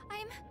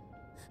 I'm...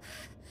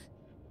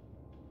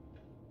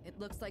 It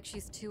looks like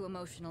she's too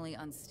emotionally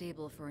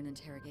unstable for an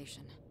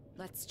interrogation.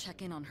 Let's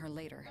check in on her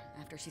later,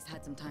 after she's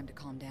had some time to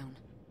calm down.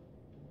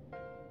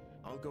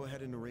 I'll go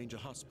ahead and arrange a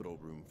hospital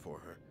room for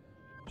her.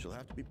 She'll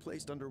have to be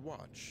placed under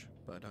watch,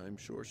 but I'm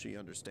sure she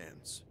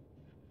understands.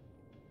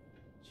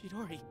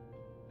 Chidori.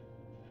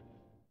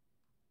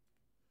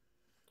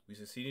 We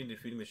succeeded in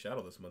defeating the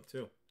Shadow this month,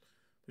 too.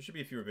 There should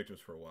be fewer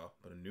victims for a while,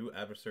 but a new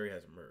adversary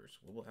has emerged.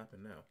 What will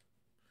happen now?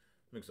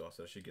 I'm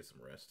exhausted. I should get some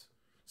rest.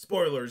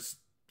 Spoilers!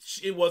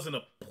 It wasn't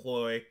a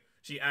ploy.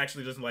 She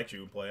actually doesn't like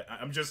Junpei.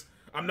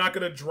 I'm not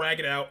gonna drag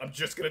it out. I'm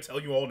just gonna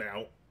tell you all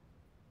now.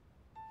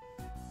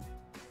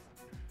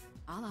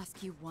 I'll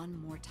ask you one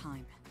more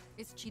time.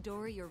 Is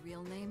Chidori your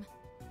real name?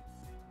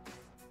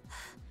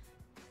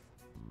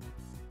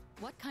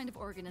 What kind of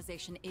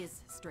organization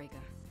is Strega?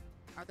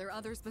 Are there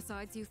others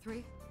besides you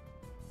three?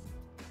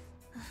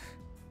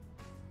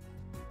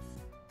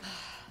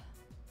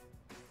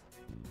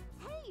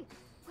 Hey!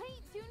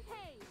 Wait,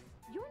 Junpei!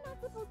 You're not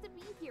supposed to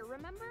be here,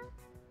 remember?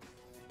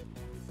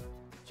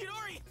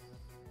 Chidori!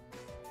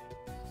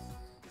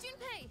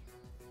 Junpei!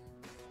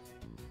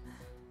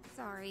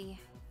 Sorry.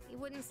 He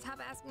wouldn't stop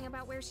asking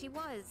about where she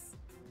was.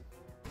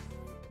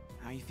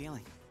 How are you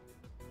feeling?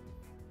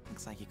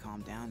 Looks like you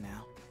calmed down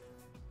now.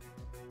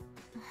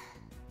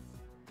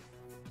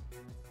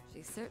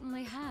 She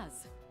certainly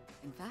has.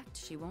 In fact,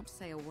 she won't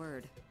say a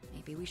word.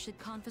 Maybe we should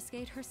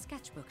confiscate her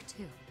sketchbook,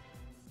 too.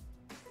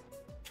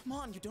 Come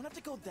on, you don't have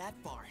to go that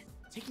far.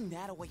 Taking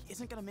that away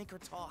isn't gonna make her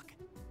talk.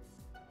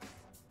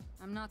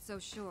 I'm not so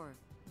sure.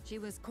 She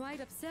was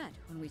quite upset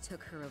when we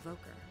took her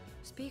evoker.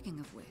 Speaking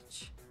of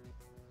which,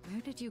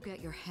 where did you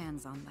get your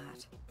hands on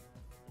that?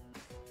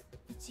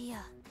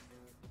 Medea.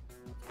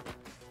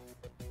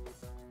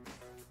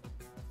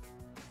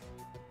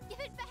 Give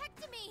it back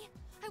to me!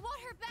 I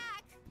want her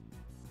back!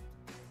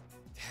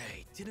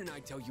 Hey, didn't I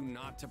tell you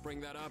not to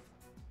bring that up?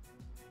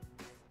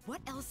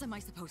 What else am I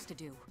supposed to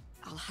do?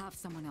 I'll have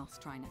someone else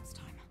try next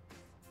time.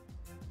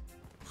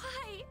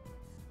 Why?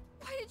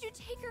 Why did you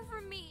take her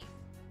from me?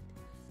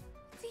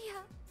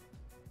 Medea.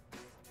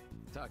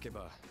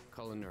 Takeba,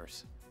 call a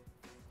nurse.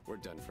 We're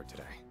done for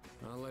today.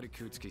 I'll let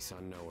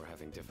Ikutsuki-san know we're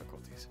having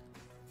difficulties.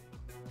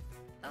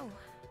 Oh,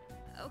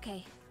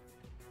 okay.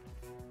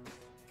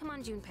 Come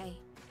on, Junpei.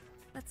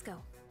 Let's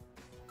go.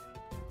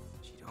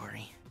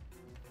 Chidori.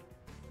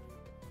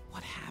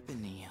 What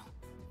happened to you?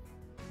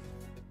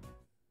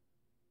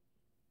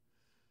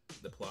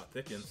 The plot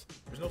thickens.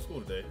 There's no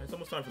school today. It's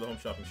almost time for the home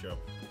shopping show.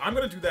 I'm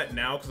gonna do that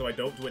now, because if I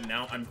don't do it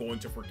now, I'm going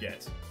to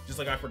forget. Just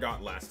like I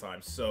forgot last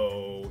time,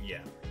 so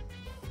yeah.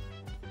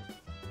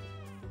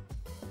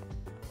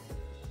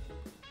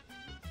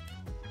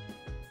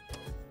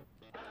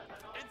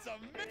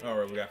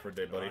 Alright, we got for a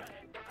day, buddy.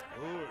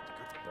 Good.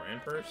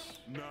 Brand purse?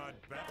 Not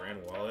bad. Brand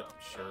wallet?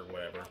 Sure,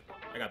 whatever.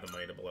 I got the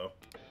money to blow.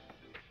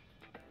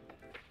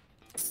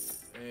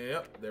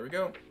 Yep, there we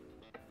go.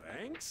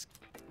 Thanks.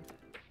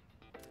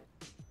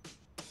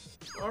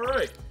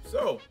 Alright,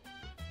 so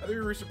I think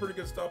we reached a pretty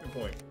good stopping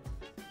point.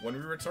 When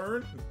we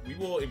return, we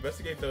will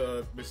investigate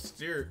the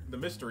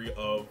mystery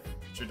of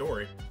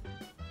Chidori.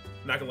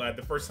 Not gonna lie,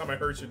 the first time I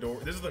heard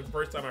Chidori, this is the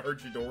first time I heard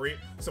Chidori,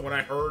 so when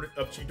I heard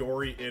of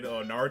Chidori in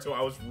Naruto,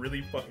 I was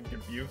really fucking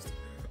confused.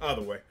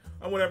 Either way,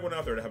 I want everyone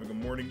out there to have a good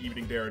morning,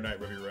 evening, day, or night,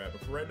 wherever you're at.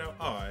 But for right now,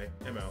 I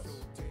am out.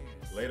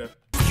 Later.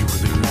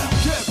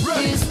 Get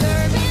ready.